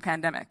did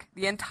pre-pandemic.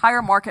 The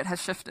entire market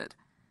has shifted.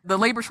 The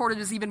labor shortage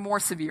is even more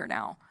severe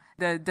now.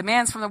 The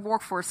demands from the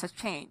workforce has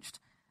changed.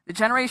 The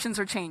generations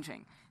are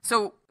changing.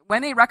 So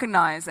when they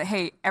recognize that,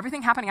 hey,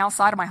 everything happening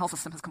outside of my health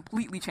system has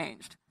completely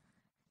changed,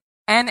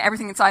 and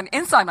everything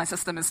inside my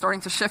system is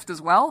starting to shift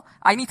as well,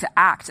 I need to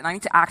act, and I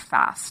need to act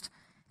fast.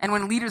 And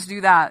when leaders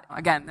do that,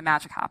 again, the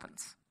magic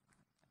happens.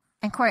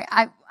 And Corey,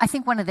 I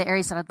think one of the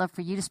areas that I'd love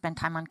for you to spend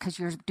time on, because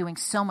you're doing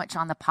so much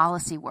on the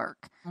policy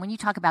work, when you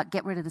talk about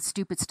get rid of the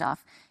stupid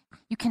stuff,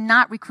 you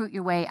cannot recruit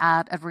your way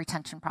out of a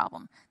retention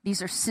problem.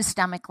 These are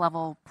systemic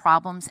level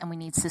problems, and we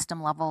need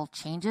system level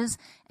changes.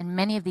 And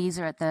many of these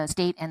are at the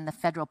state and the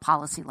federal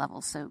policy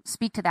level. So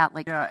speak to that,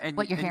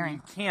 what you're hearing.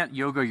 You can't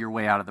yoga your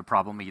way out of the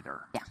problem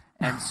either. Yeah.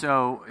 And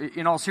so,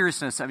 in all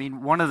seriousness, I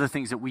mean, one of the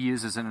things that we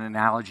use as an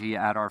analogy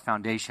at our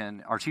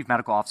foundation, our chief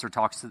medical officer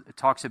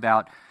talks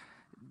about,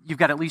 you've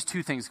got at least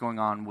two things going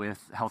on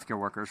with healthcare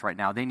workers right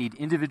now. They need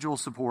individual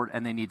support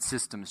and they need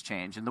systems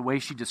change. And the way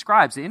she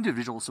describes the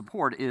individual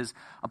support is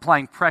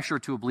applying pressure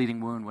to a bleeding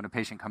wound when a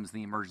patient comes to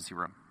the emergency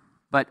room.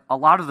 But a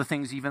lot of the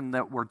things even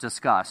that were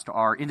discussed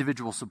are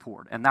individual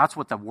support. And that's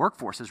what the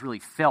workforce has really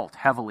felt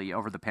heavily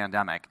over the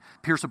pandemic.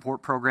 Peer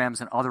support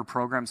programs and other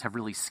programs have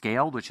really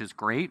scaled, which is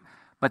great,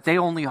 but they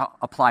only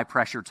apply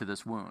pressure to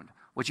this wound.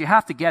 What you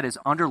have to get is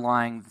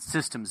underlying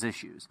systems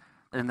issues.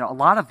 And a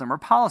lot of them are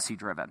policy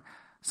driven.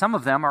 Some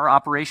of them are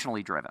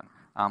operationally driven.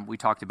 We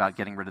talked about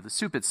getting rid of the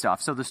stupid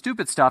stuff. So the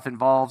stupid stuff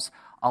involves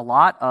a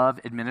lot of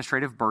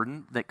administrative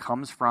burden that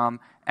comes from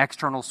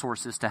external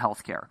sources to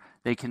healthcare.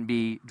 They can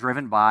be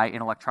driven by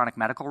an electronic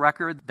medical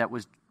record that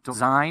was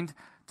designed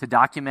to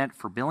document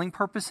for billing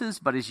purposes,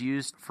 but is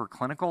used for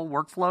clinical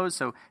workflows,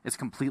 so it's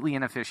completely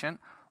inefficient.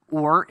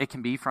 Or it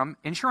can be from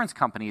insurance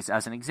companies,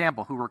 as an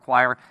example, who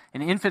require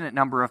an infinite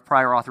number of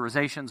prior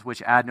authorizations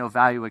which add no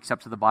value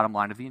except to the bottom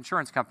line of the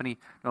insurance company.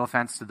 No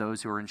offense to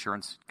those who are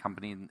insurance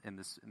company in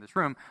this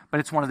room, but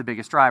it's one of the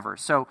biggest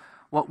drivers. So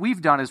what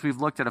we've done is we've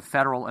looked at a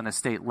federal and a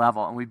state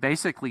level, and we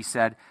basically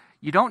said,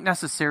 you don't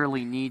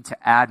necessarily need to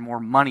add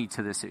more money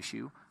to this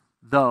issue,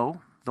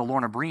 though the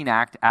Lorna Breen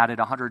Act added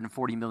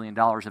 $140 million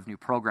of new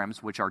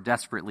programs, which are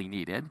desperately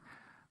needed.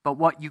 But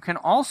what you can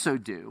also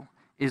do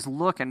is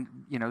look, and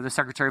the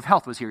Secretary of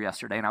Health was here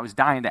yesterday, and I was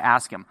dying to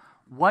ask him,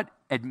 what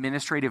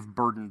administrative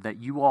burden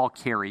that you all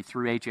carry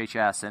through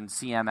HHS and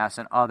CMS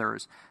and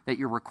others that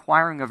you're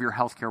requiring of your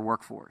healthcare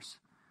workforce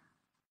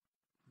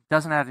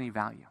doesn't add any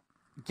value.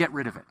 Get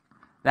rid of it.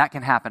 That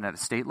can happen at a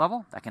state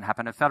level, that can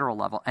happen at a federal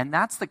level, and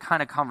that's the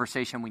kind of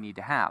conversation we need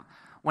to have.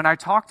 When I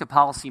talk to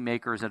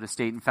policymakers at a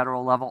state and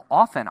federal level,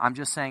 often I'm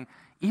just saying,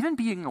 even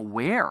being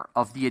aware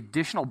of the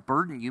additional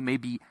burden you may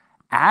be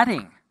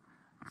adding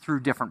through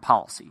different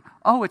policy.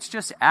 Oh, it's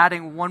just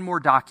adding one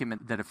more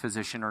document that a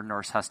physician or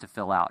nurse has to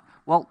fill out.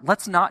 Well,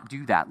 let's not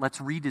do that. Let's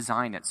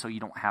redesign it so you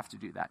don't have to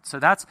do that. So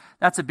that's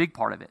a big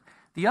part of it.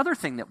 The other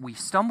thing that we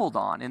stumbled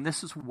on, and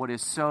this is what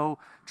is so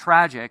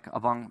tragic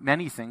among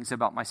many things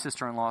about my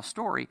sister-in-law's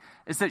story,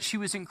 is that she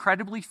was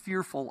incredibly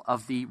fearful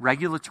of the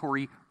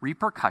regulatory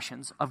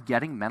repercussions of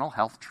getting mental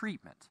health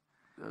treatment.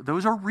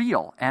 Those are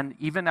real, and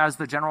even as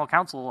the general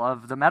counsel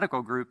of the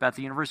medical group at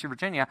the University of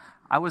Virginia,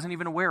 I wasn't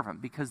even aware of them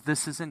because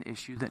this is an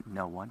issue that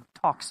no one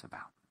talks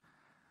about.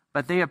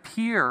 But they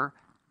appear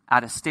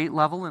at a state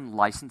level in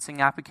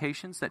licensing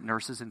applications that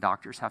nurses and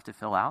doctors have to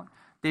fill out.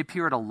 They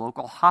appear at a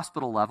local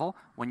hospital level.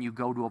 When you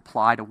go to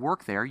apply to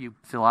work there, you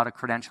fill out a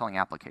credentialing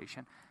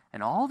application.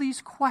 And all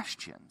these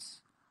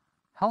questions,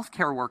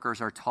 healthcare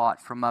workers are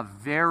taught from a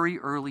very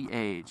early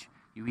age.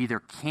 You either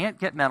can't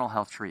get mental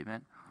health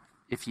treatment.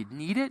 If you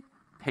need it,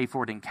 pay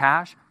for it in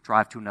cash,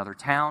 drive to another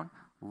town,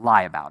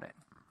 lie about it.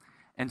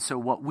 And so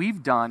what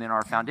we've done in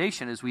our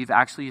foundation is we've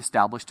actually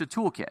established a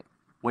toolkit.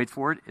 Wait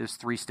for it, it's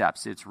 3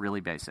 steps. It's really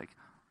basic.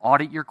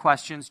 Audit your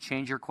questions,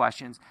 change your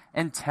questions,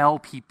 and tell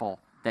people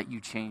that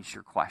you changed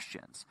your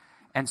questions.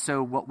 And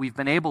so what we've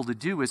been able to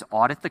do is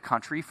audit the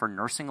country for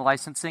nursing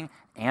licensing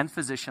and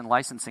physician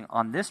licensing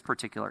on this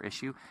particular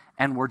issue,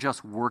 and we're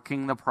just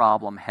working the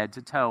problem head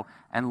to toe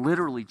and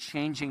literally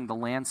changing the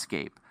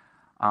landscape.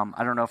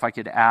 I don't know if I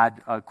could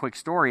add a quick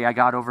story I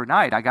got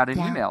overnight. I got an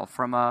email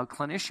from a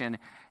clinician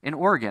in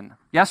Oregon.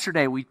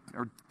 Yesterday,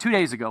 or 2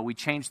 days ago, we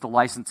changed the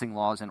licensing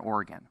laws in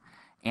Oregon.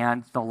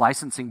 And the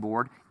licensing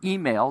board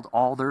emailed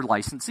all their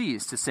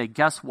licensees to say,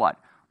 guess what?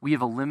 We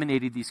have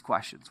eliminated these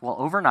questions. Well,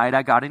 overnight,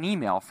 I got an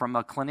email from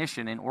a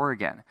clinician in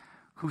Oregon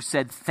who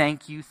said,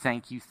 thank you,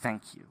 thank you,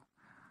 thank you.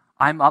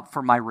 I'm up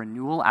for my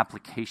renewal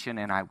application,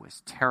 and I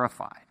was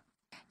terrified.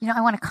 I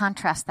want to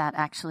contrast that,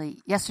 actually.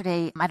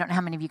 Yesterday, I don't know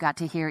how many of you got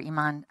to hear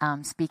Iman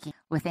speaking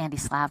with Andy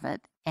Slavitt,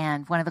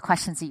 and one of the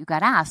questions that you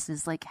got asked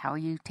is, how are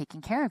you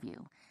taking care of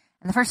you?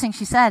 And the first thing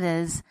she said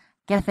is,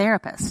 get a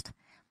therapist.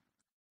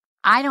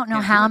 I don't know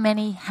how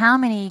many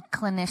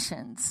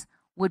clinicians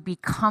would be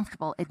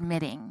comfortable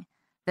admitting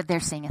that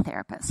they're seeing a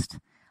therapist.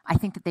 I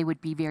think that they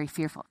would be very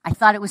fearful. I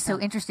thought it was so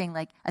interesting,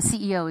 a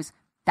CEO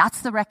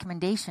that's the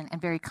recommendation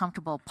and very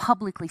comfortable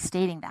publicly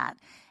stating that.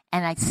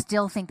 And I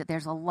still think that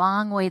there's a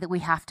long way that we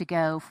have to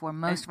go for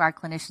most of our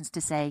clinicians to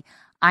say,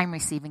 I'm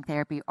receiving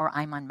therapy or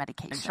I'm on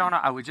medication. And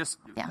Shawna, I would just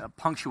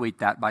punctuate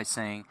that by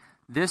saying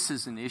this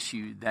is an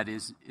issue that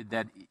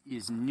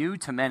is new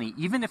to many,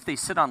 even if they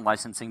sit on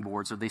licensing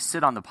boards or they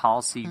sit on the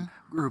policy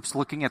groups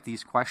looking at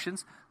these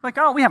questions.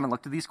 We haven't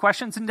looked at these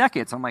questions in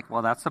decades. I'm like,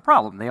 well, that's the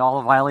problem. They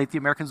all violate the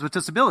Americans with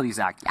Disabilities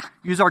Act. Yeah.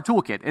 Use our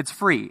toolkit. It's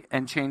free,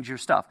 and change your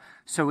stuff.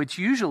 So it's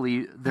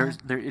usually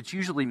it's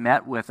usually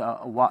met with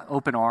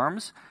open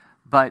arms.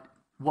 But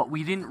what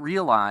we didn't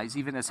realize,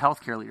 even as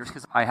healthcare leaders,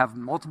 because I have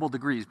multiple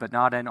degrees, but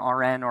not an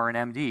RN or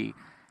an MD,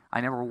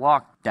 I never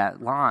walked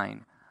that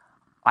line.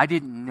 I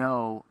didn't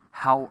know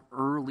how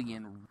early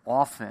and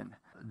often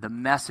the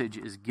message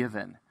is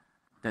given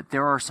that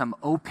there are some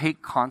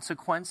opaque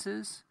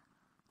consequences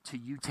to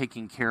you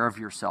taking care of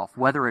yourself,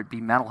 whether it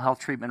be mental health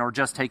treatment or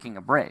just taking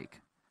a break.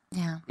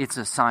 Yeah. It's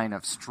a sign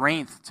of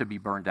strength to be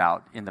burned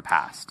out in the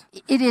past.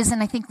 It is,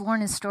 and I think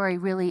Lorna's story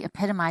really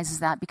epitomizes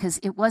that, because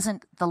it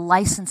wasn't the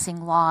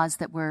licensing laws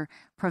that were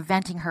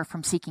preventing her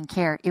from seeking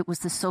care. It was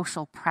the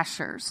social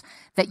pressures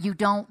that you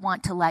don't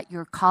want to let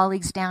your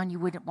colleagues down. You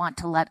wouldn't want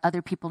to let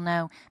other people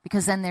know,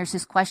 because then there's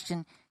this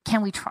question,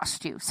 can we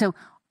trust you? So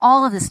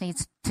all of this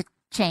needs to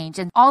change,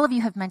 and all of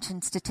you have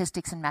mentioned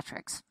statistics and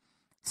metrics.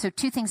 So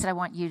 2 things that I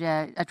want you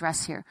to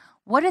address here.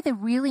 what are the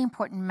really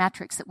important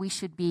metrics that we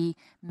should be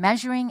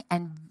measuring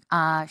and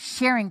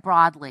sharing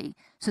broadly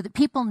so that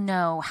people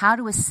know how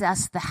to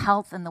assess the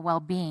health and the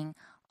well-being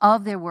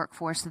of their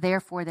workforce,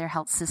 therefore their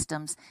health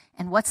systems,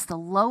 and what's the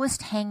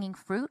lowest hanging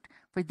fruit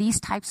for these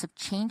types of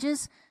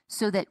changes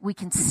so that we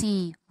can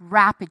see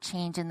rapid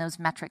change in those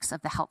metrics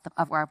of the health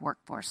of our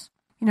workforce.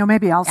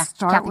 Maybe I'll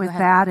start Kathy, with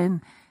that.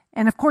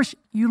 And of course,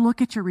 you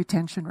look at your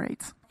retention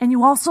rates. And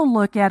you also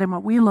look at, and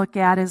what we look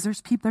at is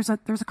there's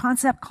a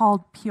concept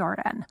called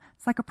PRN.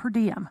 It's like a per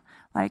diem.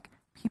 Like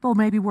people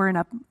maybe were in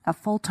a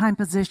full-time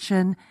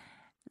position.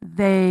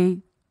 They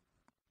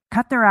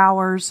cut their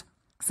hours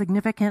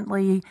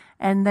significantly,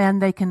 and then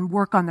they can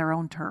work on their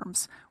own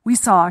terms. We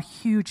saw a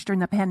huge, during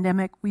the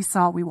pandemic, we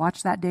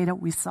watched that data,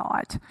 we saw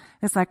it.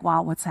 It's like,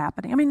 wow, what's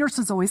happening? I mean,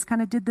 nurses always kind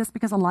of did this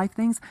because of life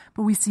things,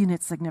 but we've seen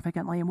it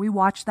significantly, and we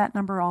watch that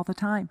number all the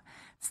time.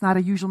 It's not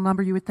a usual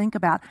number you would think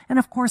about. And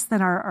of course,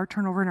 then our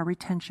turnover and our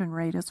retention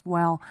rate as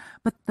well.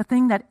 But the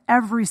thing that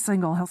every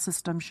single health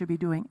system should be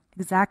doing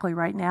exactly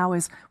right now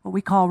is what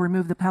we call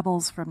remove the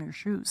pebbles from your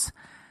shoes.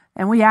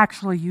 And we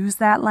actually use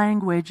that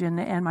language,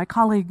 and my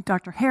colleague,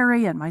 Dr.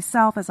 Harry, and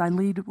myself, as I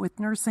lead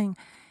with nursing,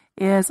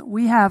 is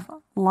we have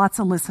lots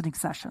of listening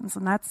sessions.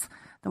 And that's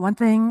the one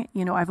thing,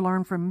 I've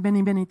learned from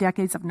many, many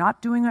decades of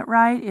not doing it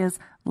right is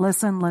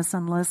listen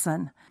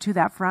to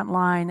that front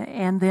line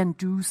and then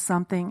do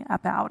something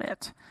about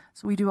it.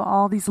 So we do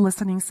all these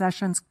listening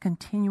sessions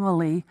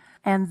continually,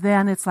 and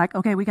then it's like,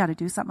 okay, we got to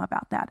do something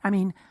about that. I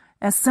mean,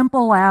 as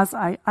simple as,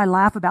 I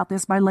laugh about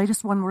this, my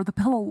latest one were the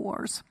pillow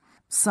wars.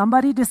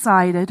 Somebody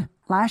decided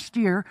last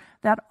year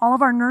that all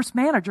of our nurse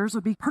managers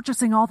would be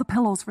purchasing all the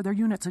pillows for their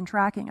units and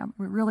tracking them.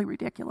 Really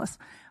ridiculous.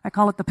 I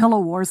call it the pillow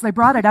wars. They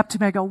brought it up to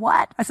me. I go,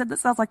 what? I said,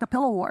 this sounds like the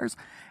pillow wars.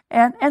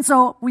 And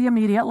so we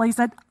immediately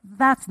said,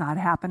 that's not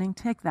happening.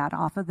 Take that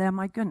off of them.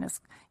 My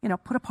goodness.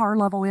 Put a par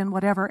level in,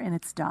 whatever, and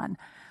it's done.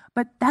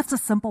 But that's a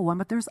simple one.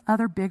 But there's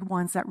other big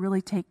ones that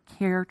really take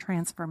care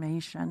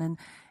transformation.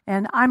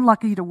 And I'm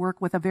lucky to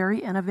work with a very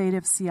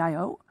innovative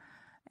CIO,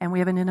 and we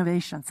have an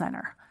innovation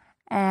center.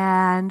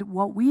 And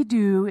what we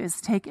do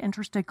is take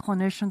interested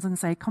clinicians and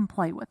say, come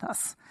play with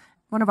us.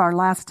 One of our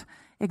last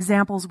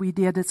examples we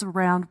did is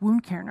around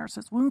wound care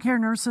nurses. Wound care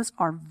nurses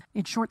are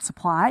in short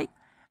supply.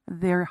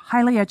 They're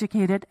highly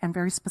educated and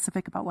very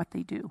specific about what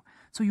they do.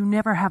 So you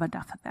never have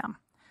enough of them.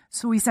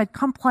 So we said,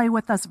 come play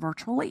with us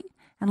virtually,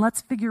 and let's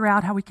figure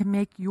out how we can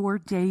make your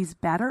days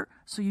better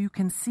so you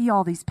can see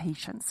all these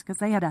patients. Because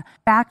they had a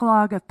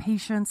backlog of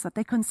patients that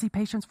they couldn't see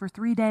patients for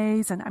 3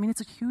 days. And I mean, it's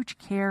a huge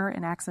care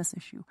and access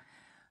issue.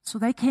 So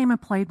they came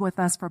and played with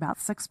us for about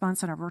 6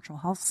 months in our virtual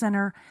health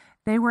center.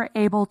 They were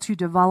able to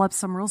develop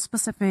some real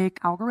specific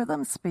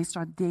algorithms based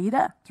on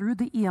data through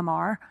the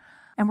EMR,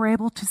 and were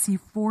able to see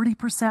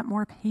 40%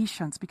 more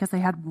patients because they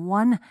have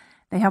one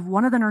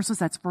of the nurses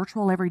that's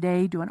virtual every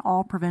day doing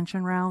all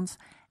prevention rounds,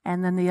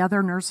 and then the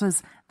other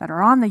nurses that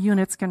are on the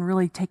units can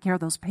really take care of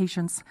those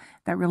patients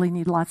that really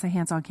need lots of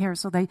hands-on care.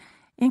 So they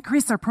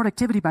increased their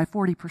productivity by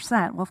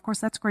 40%. Well, of course,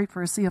 that's great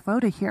for a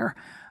CFO to hear.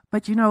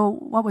 But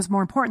what was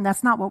more important?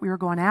 That's not what we were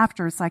going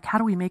after. It's like, how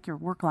do we make your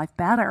work life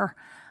better?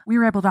 We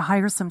were able to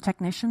hire some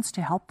technicians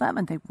to help them,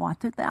 and they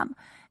wanted them.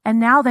 And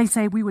now they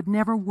say we would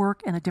never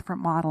work in a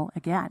different model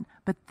again.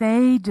 But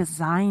they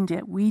designed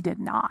it. We did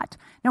not.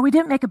 Now, we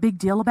didn't make a big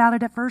deal about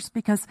it at first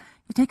because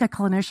you take a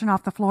clinician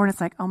off the floor and it's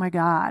like, oh my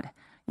God,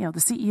 the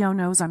CEO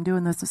knows I'm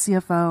doing this, the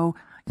CFO,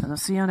 the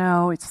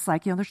CNO. It's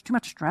like, there's too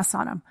much stress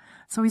on them.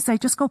 So we say,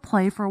 just go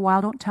play for a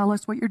while. Don't tell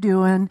us what you're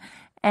doing.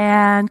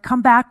 And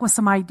come back with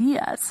some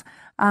ideas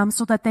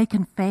so that they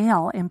can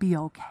fail and be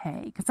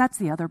okay. Because that's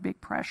the other big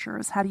pressure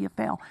is how do you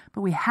fail? But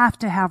we have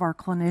to have our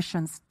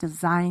clinicians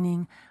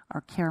designing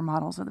our care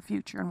models of the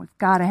future, and we've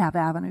got to have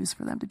avenues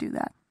for them to do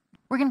that.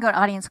 We're going to go to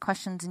audience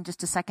questions in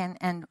just a second,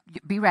 and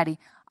be ready.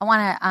 I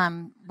want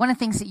to, one of the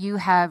things that you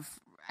have,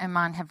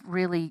 Iman, have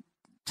really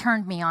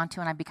turned me on to,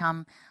 and I've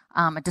become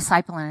a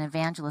disciple and an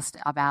evangelist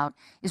about,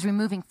 is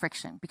removing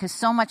friction. Because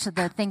so much of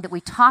the thing that we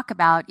talk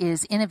about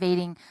is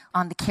innovating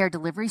on the care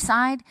delivery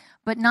side,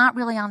 but not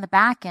really on the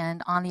back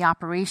end, on the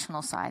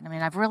operational side. I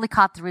mean, I've really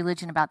caught the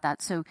religion about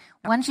that. So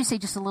why don't you say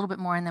just a little bit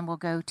more, and then we'll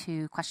go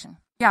to question.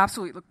 Yeah,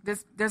 absolutely.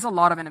 Look, there's a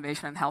lot of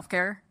innovation in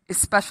healthcare,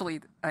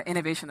 especially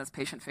innovation that's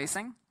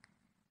patient-facing.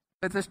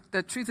 But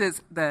the truth is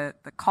the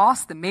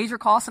major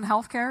costs in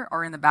healthcare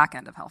are in the back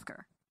end of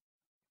healthcare.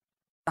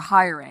 The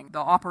hiring, the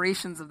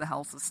operations of the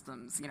health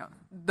systems,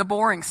 the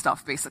boring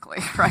stuff, basically,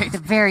 right? The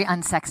very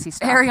unsexy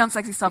stuff. Very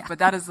unsexy stuff, yeah. But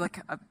that is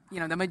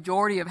the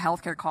majority of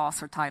healthcare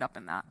costs are tied up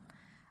in that.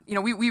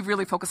 We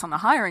really focus on the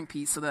hiring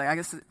piece. So I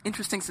guess the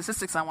interesting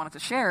statistics I wanted to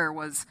share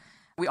was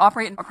we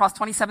operate across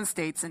 27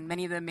 states in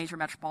many of the major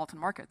metropolitan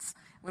markets.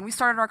 When we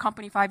started our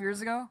company 5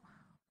 years ago,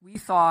 we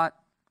thought,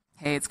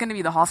 hey, it's going to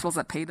be the hospitals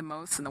that pay the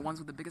most and the ones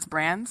with the biggest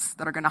brands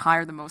that are going to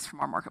hire the most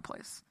from our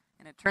marketplace.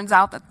 And it turns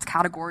out that's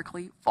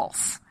categorically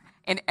false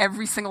in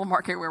every single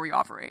market where we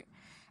operate.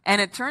 And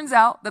it turns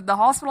out that the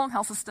hospital and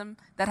health system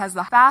that has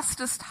the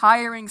fastest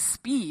hiring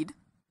speed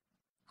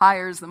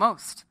hires the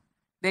most.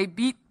 They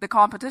beat the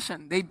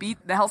competition. They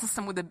beat the health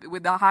system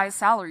with the highest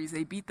salaries.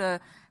 They beat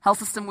the health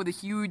system with a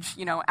huge,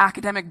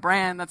 academic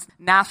brand that's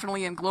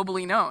nationally and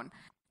globally known.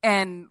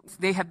 And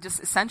they have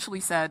just essentially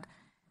said,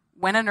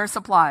 when a nurse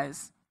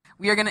applies,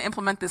 we are going to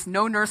implement this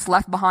no nurse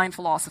left behind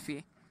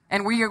philosophy.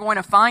 And we are going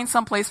to find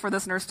some place for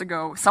this nurse to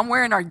go,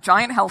 somewhere in our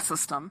giant health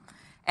system.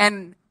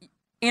 And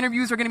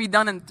interviews are going to be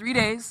done in 3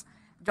 days.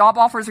 Job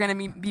offers are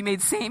going to be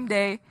made same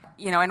day,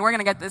 and we're going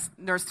to get this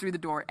nurse through the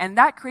door. And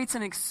that creates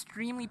an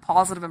extremely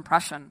positive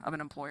impression of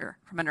an employer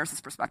from a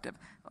nurse's perspective.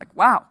 Like,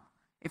 wow,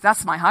 if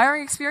that's my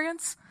hiring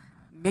experience,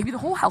 maybe the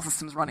whole health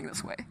system is running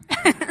this way.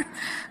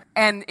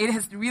 And it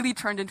has really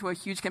turned into a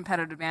huge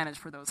competitive advantage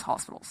for those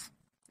hospitals.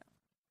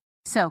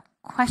 So,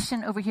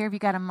 question over here. Have you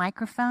got a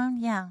microphone?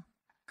 Yeah.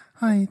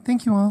 Hi,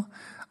 thank you all.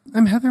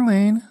 I'm Heather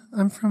Lane.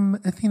 I'm from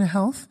Athena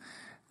Health.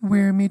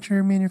 We're a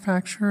major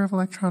manufacturer of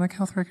electronic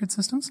health record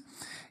systems.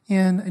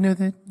 And I know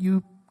that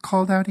you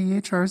called out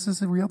EHRs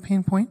as a real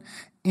pain point.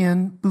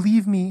 And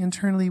believe me,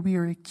 internally, we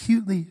are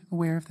acutely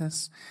aware of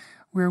this.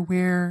 We're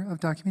aware of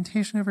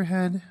documentation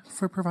overhead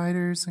for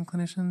providers and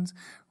clinicians.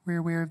 We're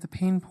aware of the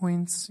pain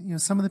points,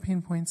 some of the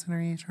pain points in our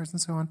EHRs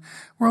and so on.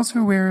 We're also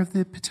aware of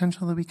the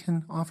potential that we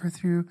can offer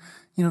through,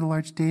 the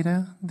large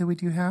data that we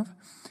do have.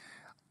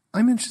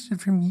 I'm interested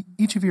from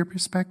each of your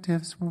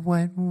perspectives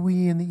what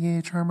we in the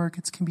EHR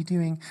markets can be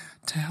doing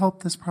to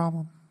help this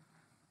problem.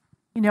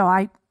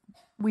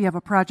 We have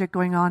a project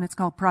going on. It's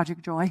called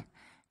Project Joy,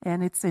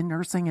 and it's in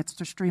nursing. It's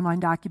to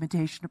streamline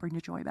documentation to bring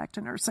the joy back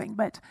to nursing.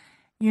 But,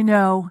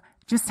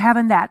 just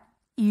having that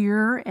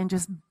ear and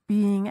just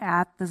being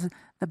at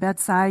the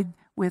bedside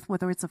with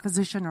whether it's a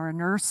physician or a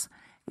nurse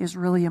is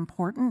really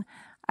important.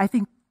 I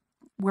think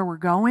where we're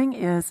going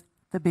is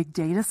the big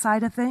data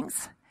side of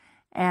things.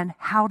 And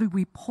how do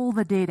we pull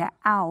the data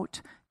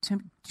out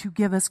to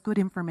give us good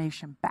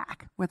information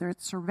back, whether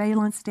it's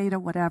surveillance data,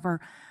 whatever.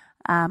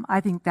 I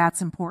think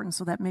that's important,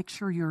 so that makes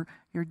sure your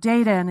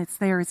data, and it's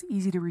there, it's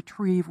easy to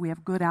retrieve. We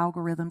have good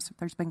algorithms.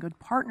 There's been good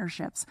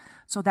partnerships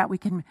so that we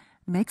can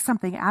make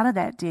something out of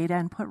that data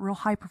and put real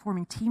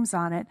high-performing teams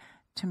on it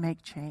to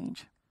make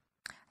change.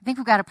 I think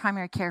we've got a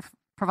primary care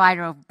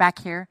provider back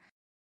here.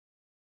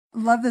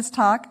 Love this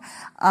talk.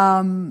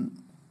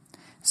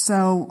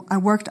 So I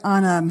worked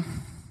on a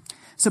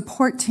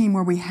support team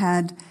where we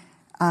said,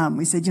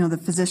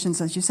 the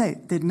physicians, as you say,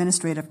 the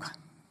administrative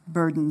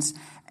burdens,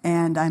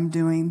 and I'm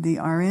doing the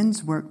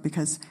RN's work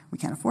because we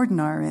can't afford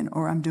an RN,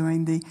 or I'm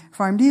doing the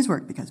PharmD's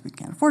work because we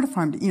can't afford a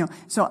PharmD.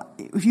 So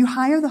if you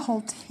hire the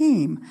whole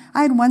team,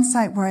 I had one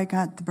site where I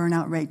got the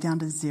burnout rate down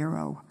to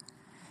 0.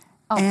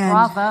 Oh, and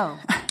bravo.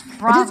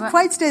 It didn't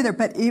quite stay there,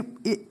 but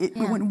it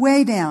went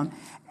way down.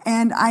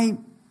 And I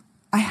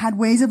had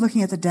ways of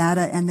looking at the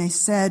data, and I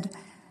said,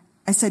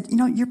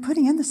 you're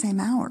putting in the same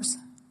hours.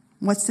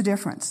 What's the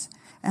difference?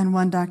 And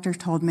one doctor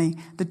told me,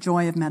 the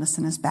joy of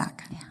medicine is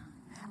back. Yeah.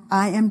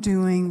 I am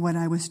doing what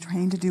I was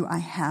trained to do. I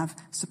have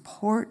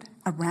support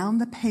around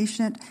the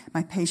patient.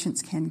 My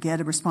patients can get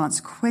a response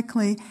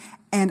quickly,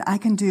 and I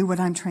can do what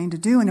I'm trained to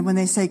do. And when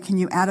they say, can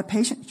you add a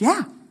patient?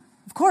 Yeah,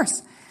 of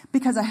course,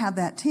 because I have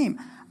that team.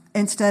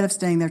 Instead of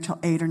staying there till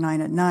 8 or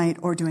 9 at night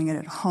or doing it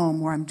at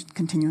home where I'm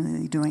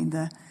continually doing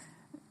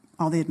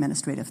all the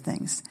administrative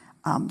things.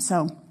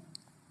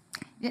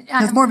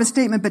 It's more of a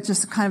statement, but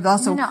just kind of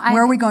also,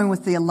 where are we going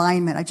with the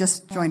alignment? I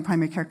just joined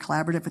Primary Care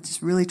Collaborative, which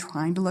is really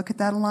trying to look at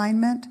that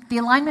alignment. The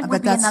alignment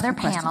would be another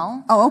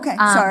panel. Oh, okay,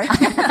 sorry.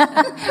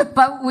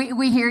 But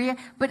we hear you.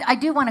 But I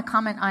do want to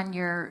comment on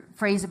your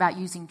phrase about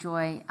using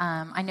joy.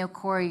 I know,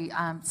 Corey,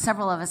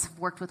 several of us have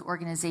worked with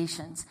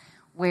organizations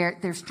where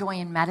there's joy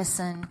in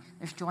medicine,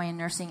 there's joy in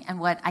nursing, and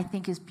what I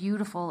think is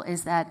beautiful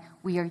is that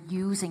we are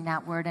using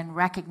that word and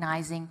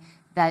recognizing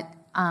that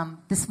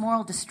this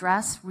moral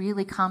distress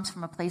really comes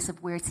from a place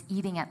of where it's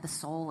eating at the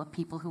soul of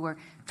people who are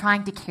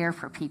trying to care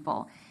for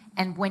people.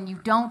 And when you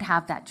don't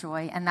have that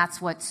joy, and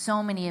that's what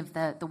so many of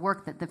the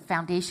work that the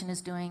foundation is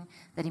doing,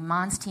 that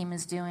Iman's team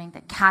is doing,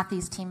 that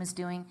Kathy's team is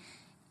doing,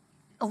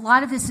 a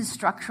lot of this is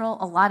structural,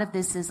 a lot of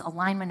this is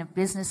alignment of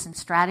business and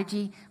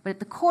strategy, but at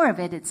the core of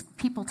it, it's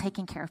people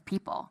taking care of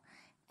people.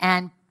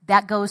 And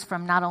that goes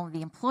from not only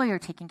the employer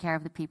taking care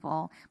of the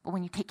people, but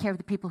when you take care of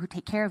the people who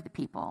take care of the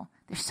people,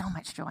 there's so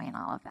much joy in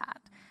all of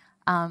that.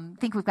 I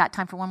think we've got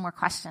time for one more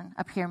question.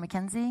 Up here,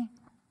 Mackenzie.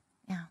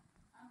 Yeah.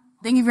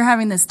 Thank you for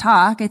having this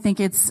talk. I think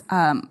it's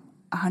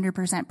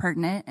 100%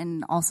 pertinent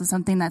and also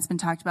something that's been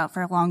talked about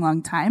for a long,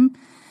 long time.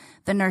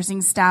 The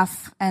nursing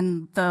staff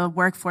and the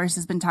workforce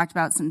has been talked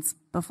about since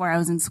before I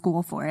was in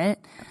school for it.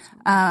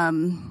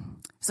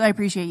 So I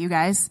appreciate you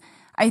guys.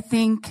 I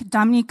think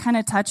Dominique kind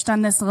of touched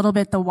on this a little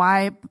bit, the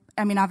why.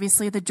 I mean,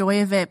 obviously the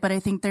joy of it, but I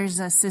think there's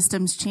a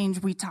systems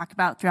change we talk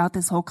about throughout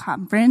this whole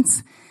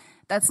conference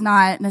that's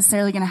not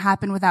necessarily going to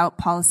happen without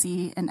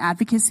policy and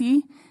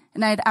advocacy.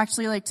 And I'd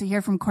actually like to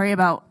hear from Corey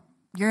about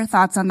your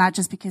thoughts on that,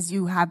 just because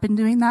you have been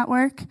doing that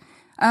work.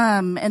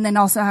 And then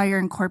also how you're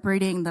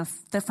incorporating the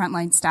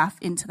frontline staff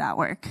into that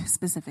work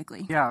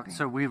specifically. Yeah,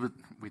 so we'd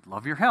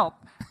love your help.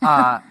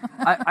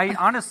 I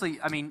honestly,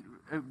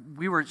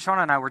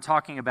 Shawna and I were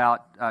talking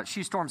about,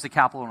 she storms the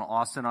Capitol in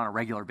Austin on a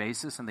regular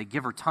basis, and they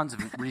give her tons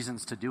of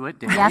reasons to do it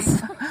daily.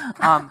 Yes.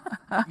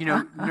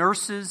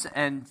 Nurses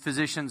and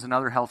physicians and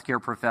other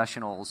healthcare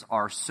professionals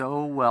are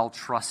so well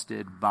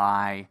trusted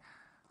by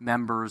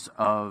members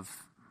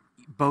of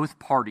both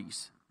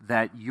parties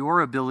that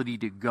your ability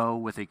to go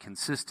with a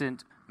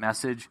consistent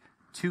message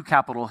to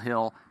Capitol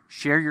Hill,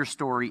 share your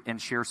story,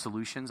 and share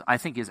solutions, I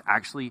think is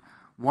actually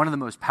one of the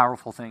most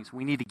powerful things.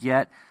 We need to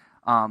get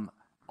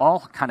all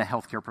kind of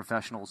healthcare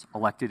professionals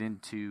elected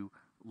into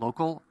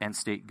local and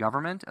state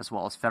government as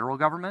well as federal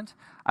government.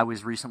 I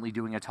was recently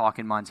doing a talk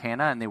in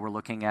Montana, and they were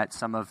looking at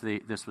some of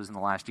this was in the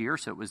last year,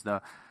 so it was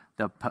the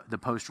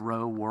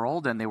post-Roe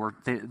world, and there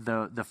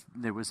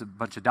was a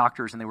bunch of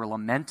doctors, and they were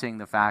lamenting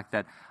the fact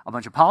that a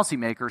bunch of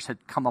policymakers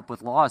had come up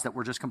with laws that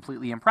were just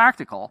completely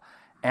impractical,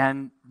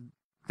 and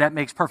that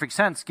makes perfect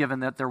sense given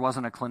that there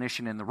wasn't a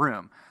clinician in the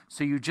room.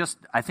 So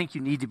I think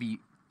you need to be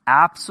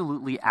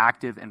absolutely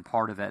active and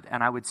part of it.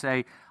 And I would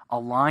say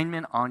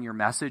alignment on your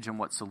message and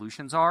what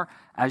solutions are.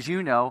 As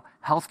you know,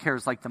 healthcare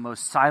is like the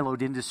most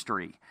siloed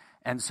industry.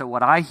 And so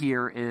what I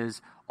hear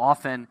is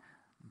often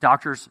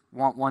doctors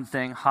want one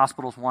thing,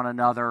 hospitals want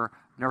another,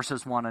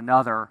 nurses want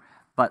another,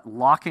 but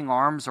locking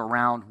arms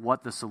around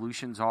what the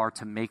solutions are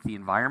to make the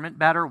environment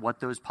better,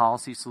 what those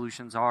policy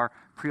solutions are,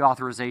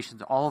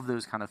 pre-authorizations, all of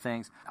those kind of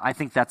things, I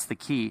think that's the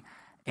key.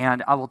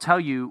 And I will tell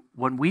you,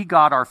 when we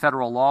got our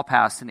federal law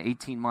passed in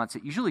 18 months,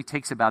 it usually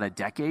takes about a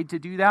decade to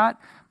do that,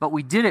 but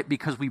we did it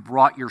because we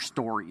brought your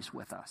stories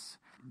with us.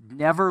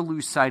 Never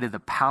lose sight of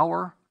the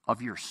power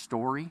of your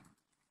story.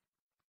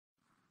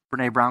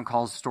 Brene Brown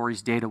calls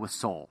stories data with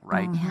soul,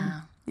 right?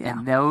 Yeah.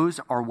 And those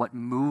are what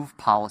move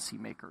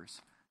policymakers.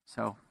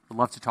 So I'd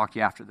love to talk to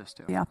you after this,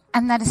 too. Yeah.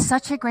 And that is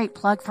such a great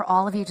plug for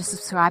all of you to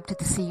subscribe to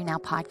the See You Now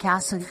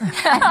podcast so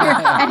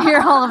and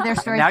hear all of their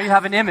stories. Now you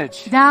have an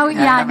image. Now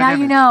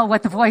you know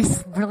what the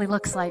voice really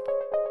looks like.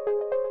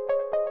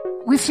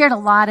 We've shared a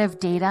lot of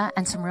data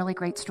and some really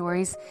great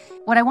stories.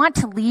 What I want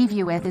to leave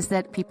you with is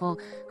that people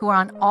who are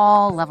on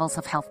all levels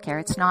of healthcare,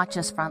 it's not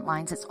just front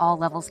lines, it's all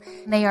levels,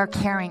 they are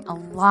carrying a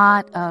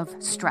lot of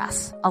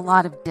stress, a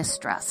lot of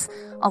distress,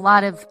 a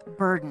lot of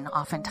burden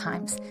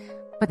oftentimes.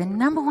 But the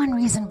number one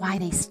reason why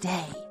they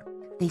stay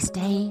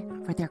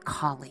for their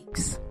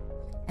colleagues.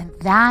 And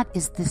that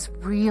is this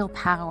real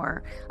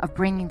power of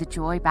bringing the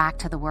joy back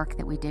to the work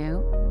that we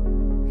do.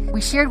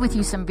 We shared with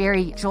you some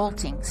very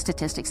jolting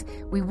statistics.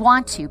 We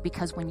want to,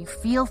 because when you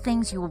feel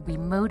things, you will be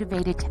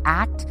motivated to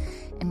act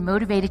and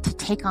motivated to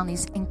take on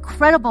these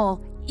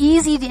incredible,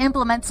 easy to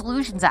implement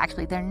solutions.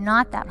 Actually, they're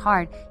not that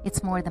hard.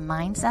 It's more the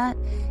mindset.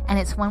 And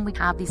it's when we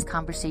have these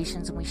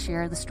conversations and we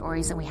share the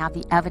stories and we have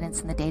the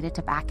evidence and the data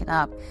to back it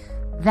up.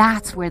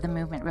 That's where the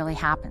movement really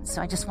happens.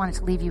 So I just wanted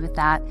to leave you with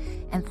that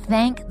and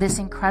thank this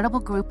incredible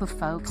group of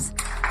folks.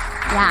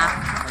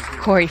 Yeah.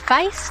 Corey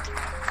Feist,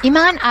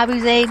 Iman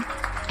Abuzeid,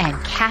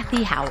 and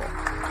Kathy Howell.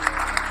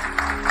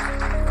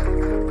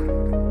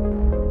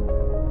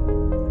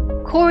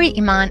 Corey,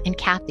 Iman, and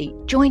Kathy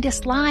joined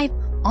us live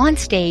on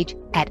stage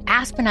at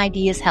Aspen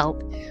Ideas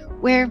Help,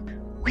 where,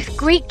 with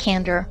great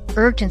candor,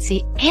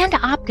 urgency, and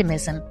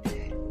optimism,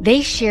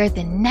 they shared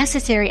the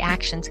necessary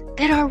actions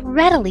that are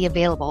readily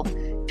available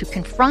to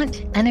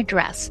confront and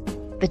address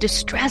the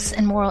distress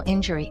and moral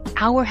injury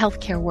our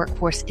healthcare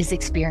workforce is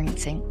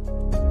experiencing.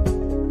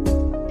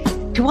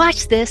 To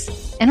watch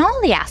this and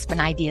all the Aspen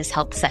Ideas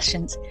Help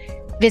sessions,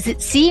 visit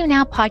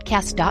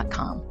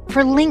seeyounowpodcast.com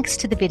for links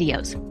to the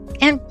videos.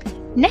 And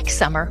next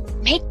summer,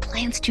 make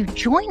plans to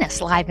join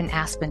us live in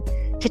Aspen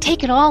to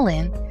take it all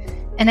in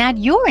and add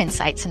your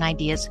insights and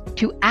ideas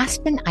to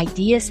Aspen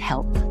Ideas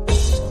Help.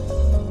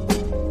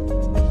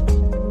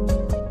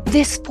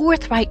 This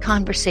forthright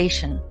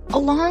conversation,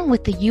 along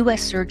with the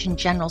U.S. Surgeon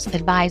General's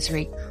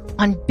advisory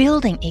on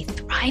building a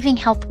thriving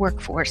health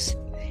workforce,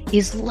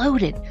 is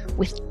loaded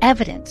with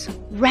evidence,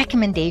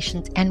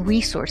 recommendations, and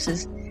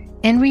resources,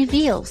 and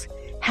reveals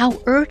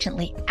how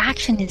urgently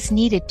action is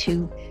needed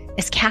to,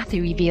 as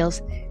Kathy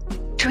reveals,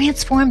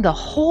 transform the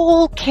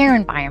whole care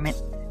environment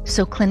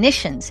so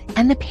clinicians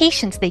and the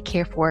patients they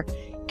care for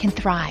can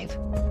thrive.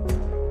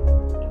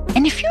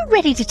 And if you're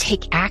ready to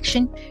take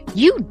action,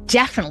 you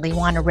definitely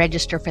want to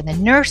register for the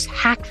Nurse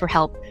Hack for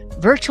Help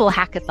virtual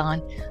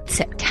hackathon,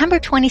 September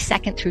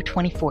 22nd through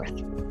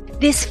 24th.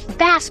 This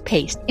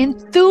fast-paced,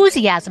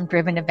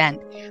 enthusiasm-driven event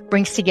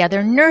brings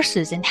together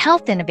nurses and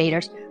health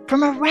innovators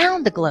from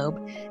around the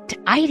globe to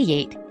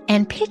ideate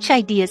and pitch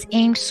ideas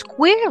aimed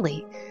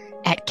squarely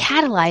at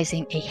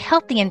catalyzing a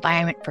healthy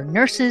environment for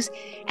nurses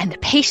and the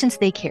patients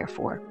they care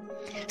for.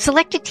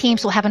 Selected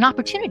teams will have an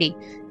opportunity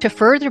to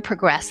further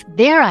progress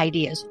their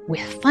ideas with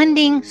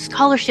funding,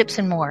 scholarships,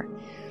 and more.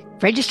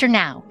 Register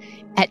now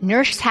at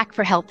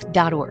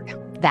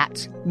nursehackforhealth.org.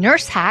 That's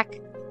nursehack,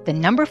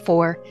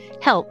 4,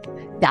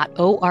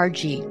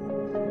 help.org.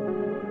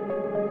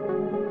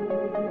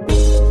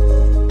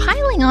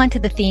 Piling on to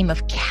the theme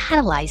of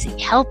catalyzing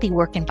healthy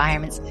work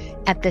environments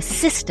at the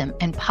system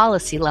and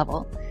policy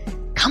level,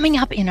 coming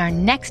up in our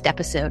next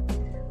episode,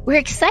 We're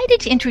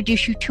excited to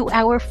introduce you to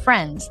our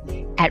friends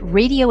at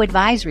Radio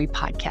Advisory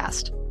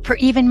Podcast for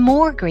even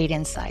more great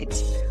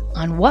insights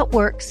on what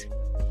works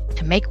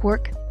to make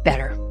work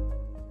better.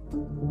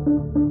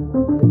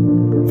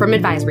 From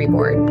Advisory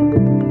Board,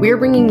 we're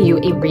bringing you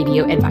a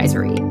radio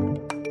advisory.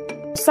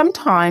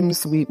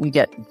 Sometimes we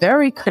get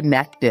very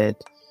connected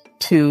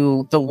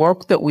to the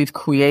work that we've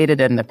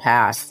created in the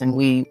past, and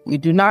we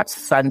do not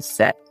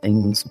sunset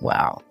things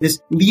well. This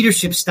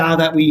leadership style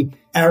that we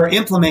are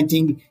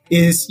implementing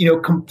is,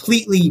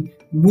 completely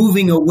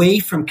moving away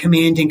from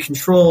command and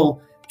control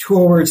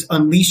towards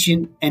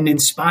unleashing and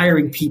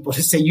inspiring people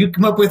to say, you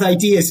come up with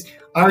ideas.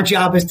 Our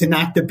job is to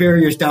knock the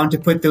barriers down to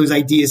put those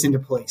ideas into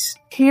place.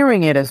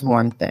 Hearing it is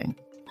one thing.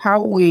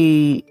 How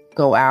we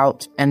go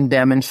out and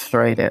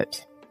demonstrate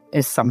it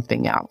is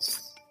something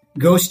else.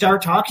 Go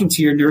start talking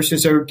to your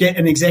nurses or get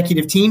an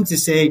executive team to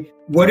say,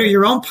 what are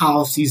your own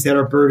policies that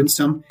are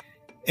burdensome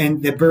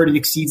and the burden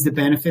exceeds the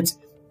benefits?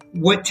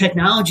 What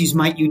technologies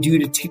might you do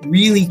to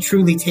really,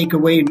 truly take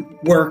away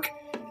work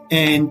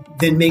and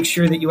then make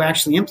sure that you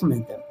actually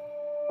implement them?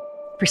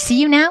 For See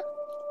You Now,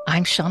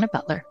 I'm Shawna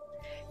Butler.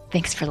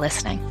 Thanks for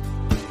listening.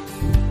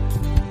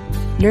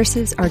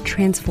 Nurses are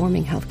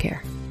transforming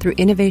healthcare through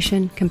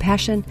innovation,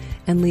 compassion,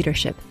 and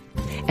leadership.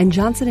 And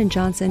Johnson &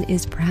 Johnson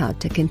is proud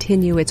to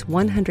continue its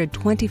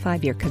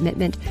 125-year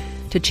commitment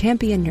to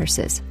champion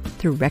nurses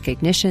through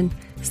recognition,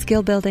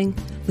 skill building,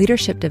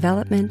 leadership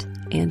development,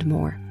 and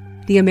more.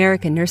 The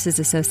American Nurses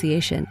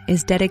Association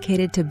is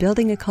dedicated to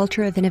building a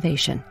culture of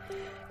innovation.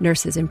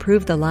 Nurses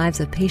improve the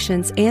lives of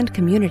patients and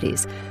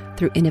communities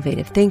through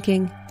innovative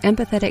thinking,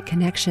 empathetic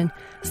connection,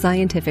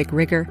 scientific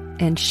rigor,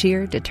 and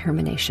sheer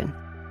determination.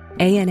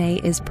 ANA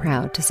is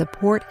proud to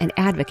support and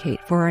advocate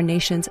for our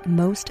nation's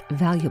most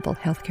valuable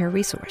healthcare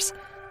resource,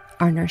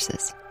 our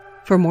nurses.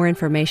 For more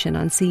information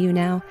on See You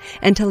Now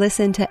and to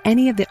listen to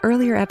any of the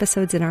earlier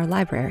episodes in our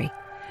library,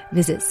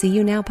 visit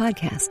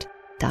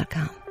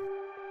seeyounowpodcast.com.